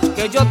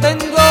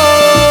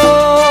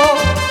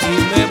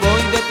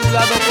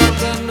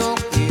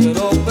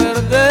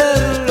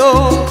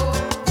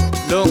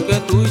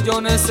tú y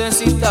yo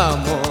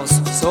necesitamos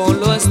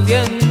solo es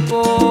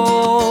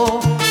tiempo,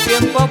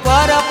 tiempo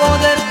para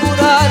poder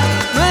curar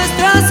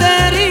nuestras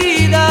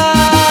heridas,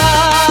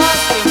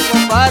 tiempo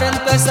para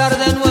empezar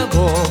de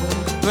nuevo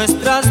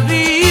nuestras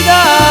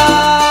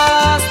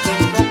vidas,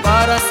 tiempo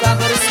para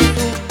saber si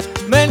tú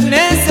me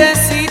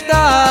necesitas,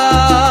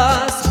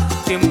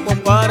 tiempo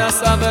para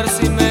saber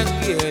si me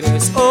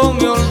quieres o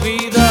me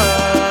olvidas.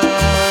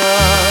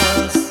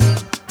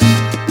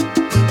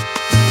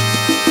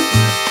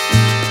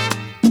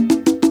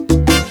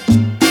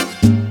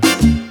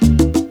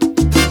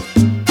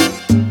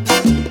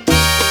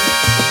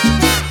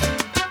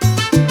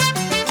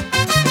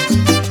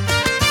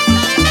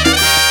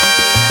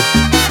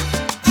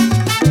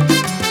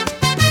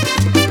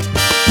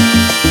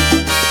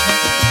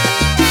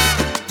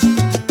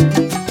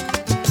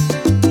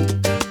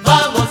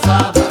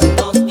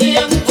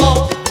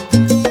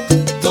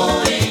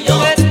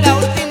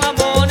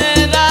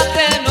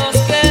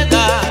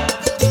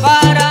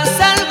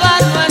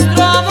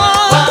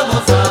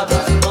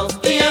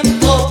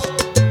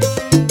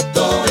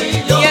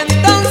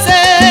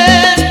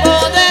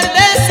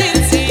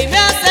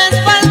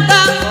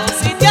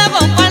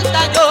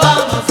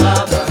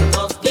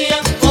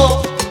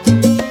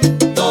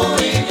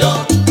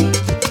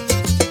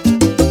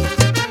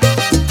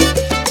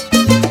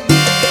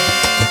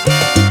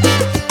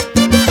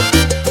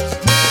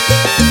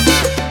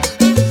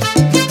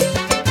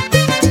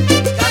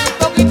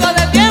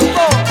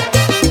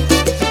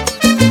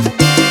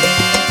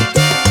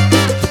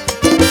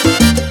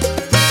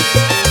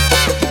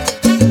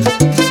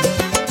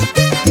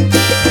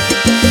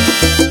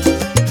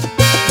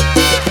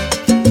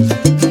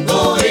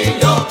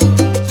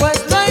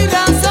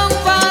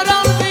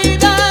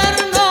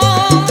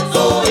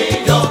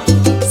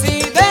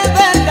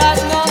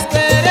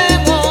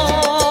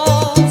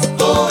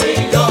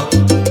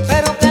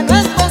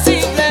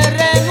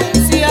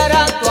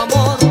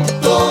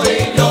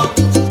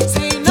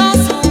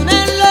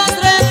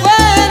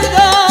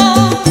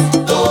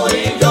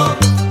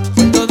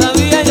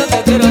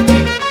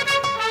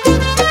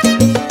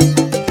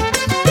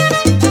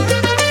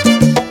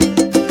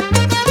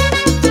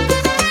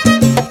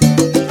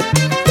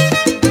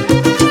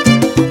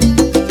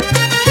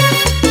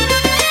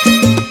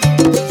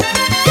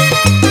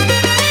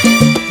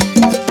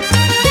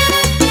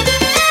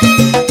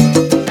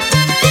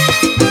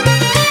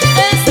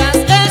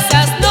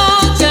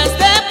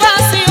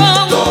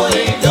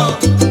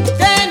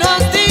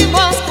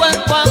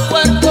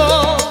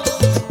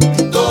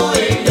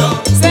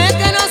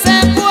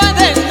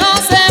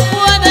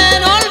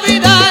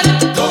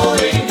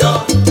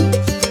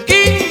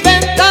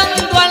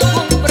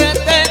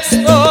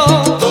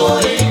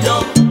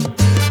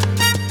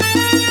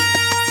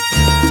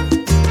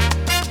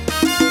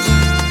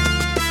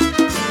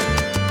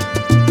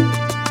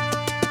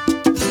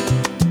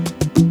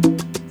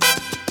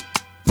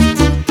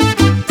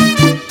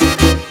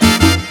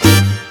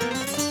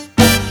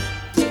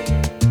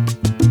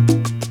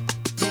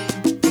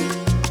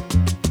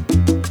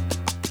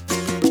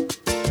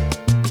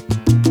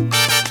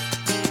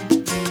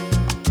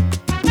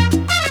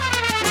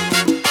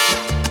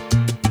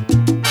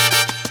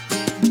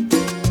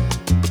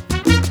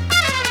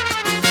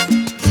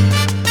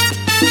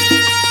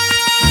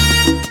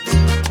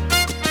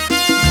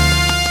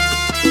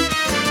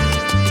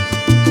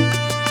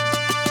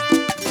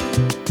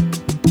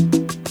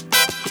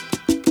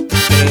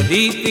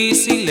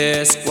 Difícil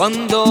es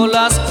cuando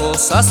las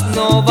cosas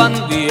no van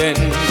bien.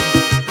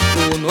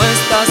 Tú no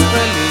estás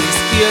feliz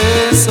y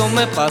eso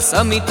me pasa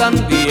a mí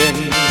también,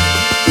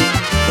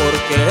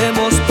 porque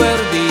hemos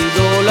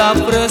perdido la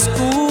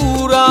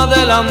frescura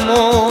del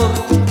amor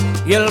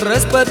y el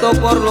respeto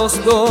por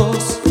los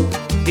dos,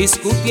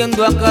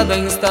 discutiendo a cada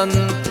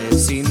instante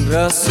sin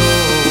razón.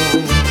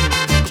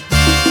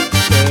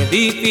 Qué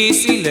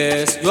difícil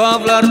es yo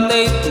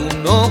hablarte y tú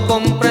no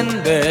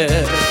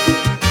comprender,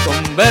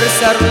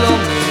 conversar lo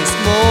mismo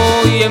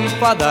y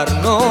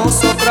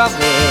enfadarnos otra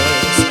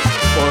vez.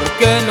 ¿Por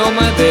qué no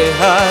me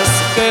dejas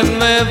que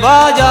me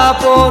vaya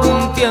por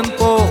un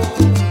tiempo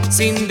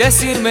sin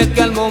decirme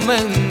que al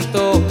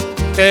momento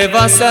te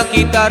vas a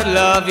quitar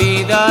la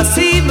vida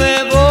si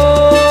me voy?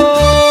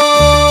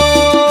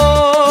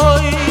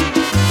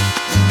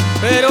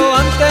 Pero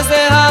antes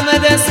déjame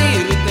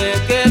decirte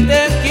que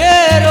te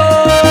quiero,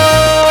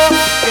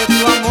 que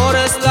tu amor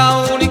es la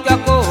única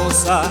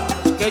cosa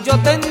que yo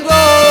tengo,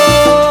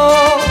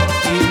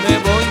 y me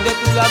voy de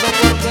tu lado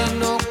porque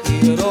no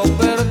quiero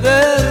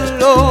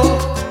perderlo.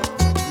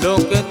 Lo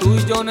que tú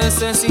y yo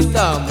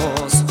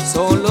necesitamos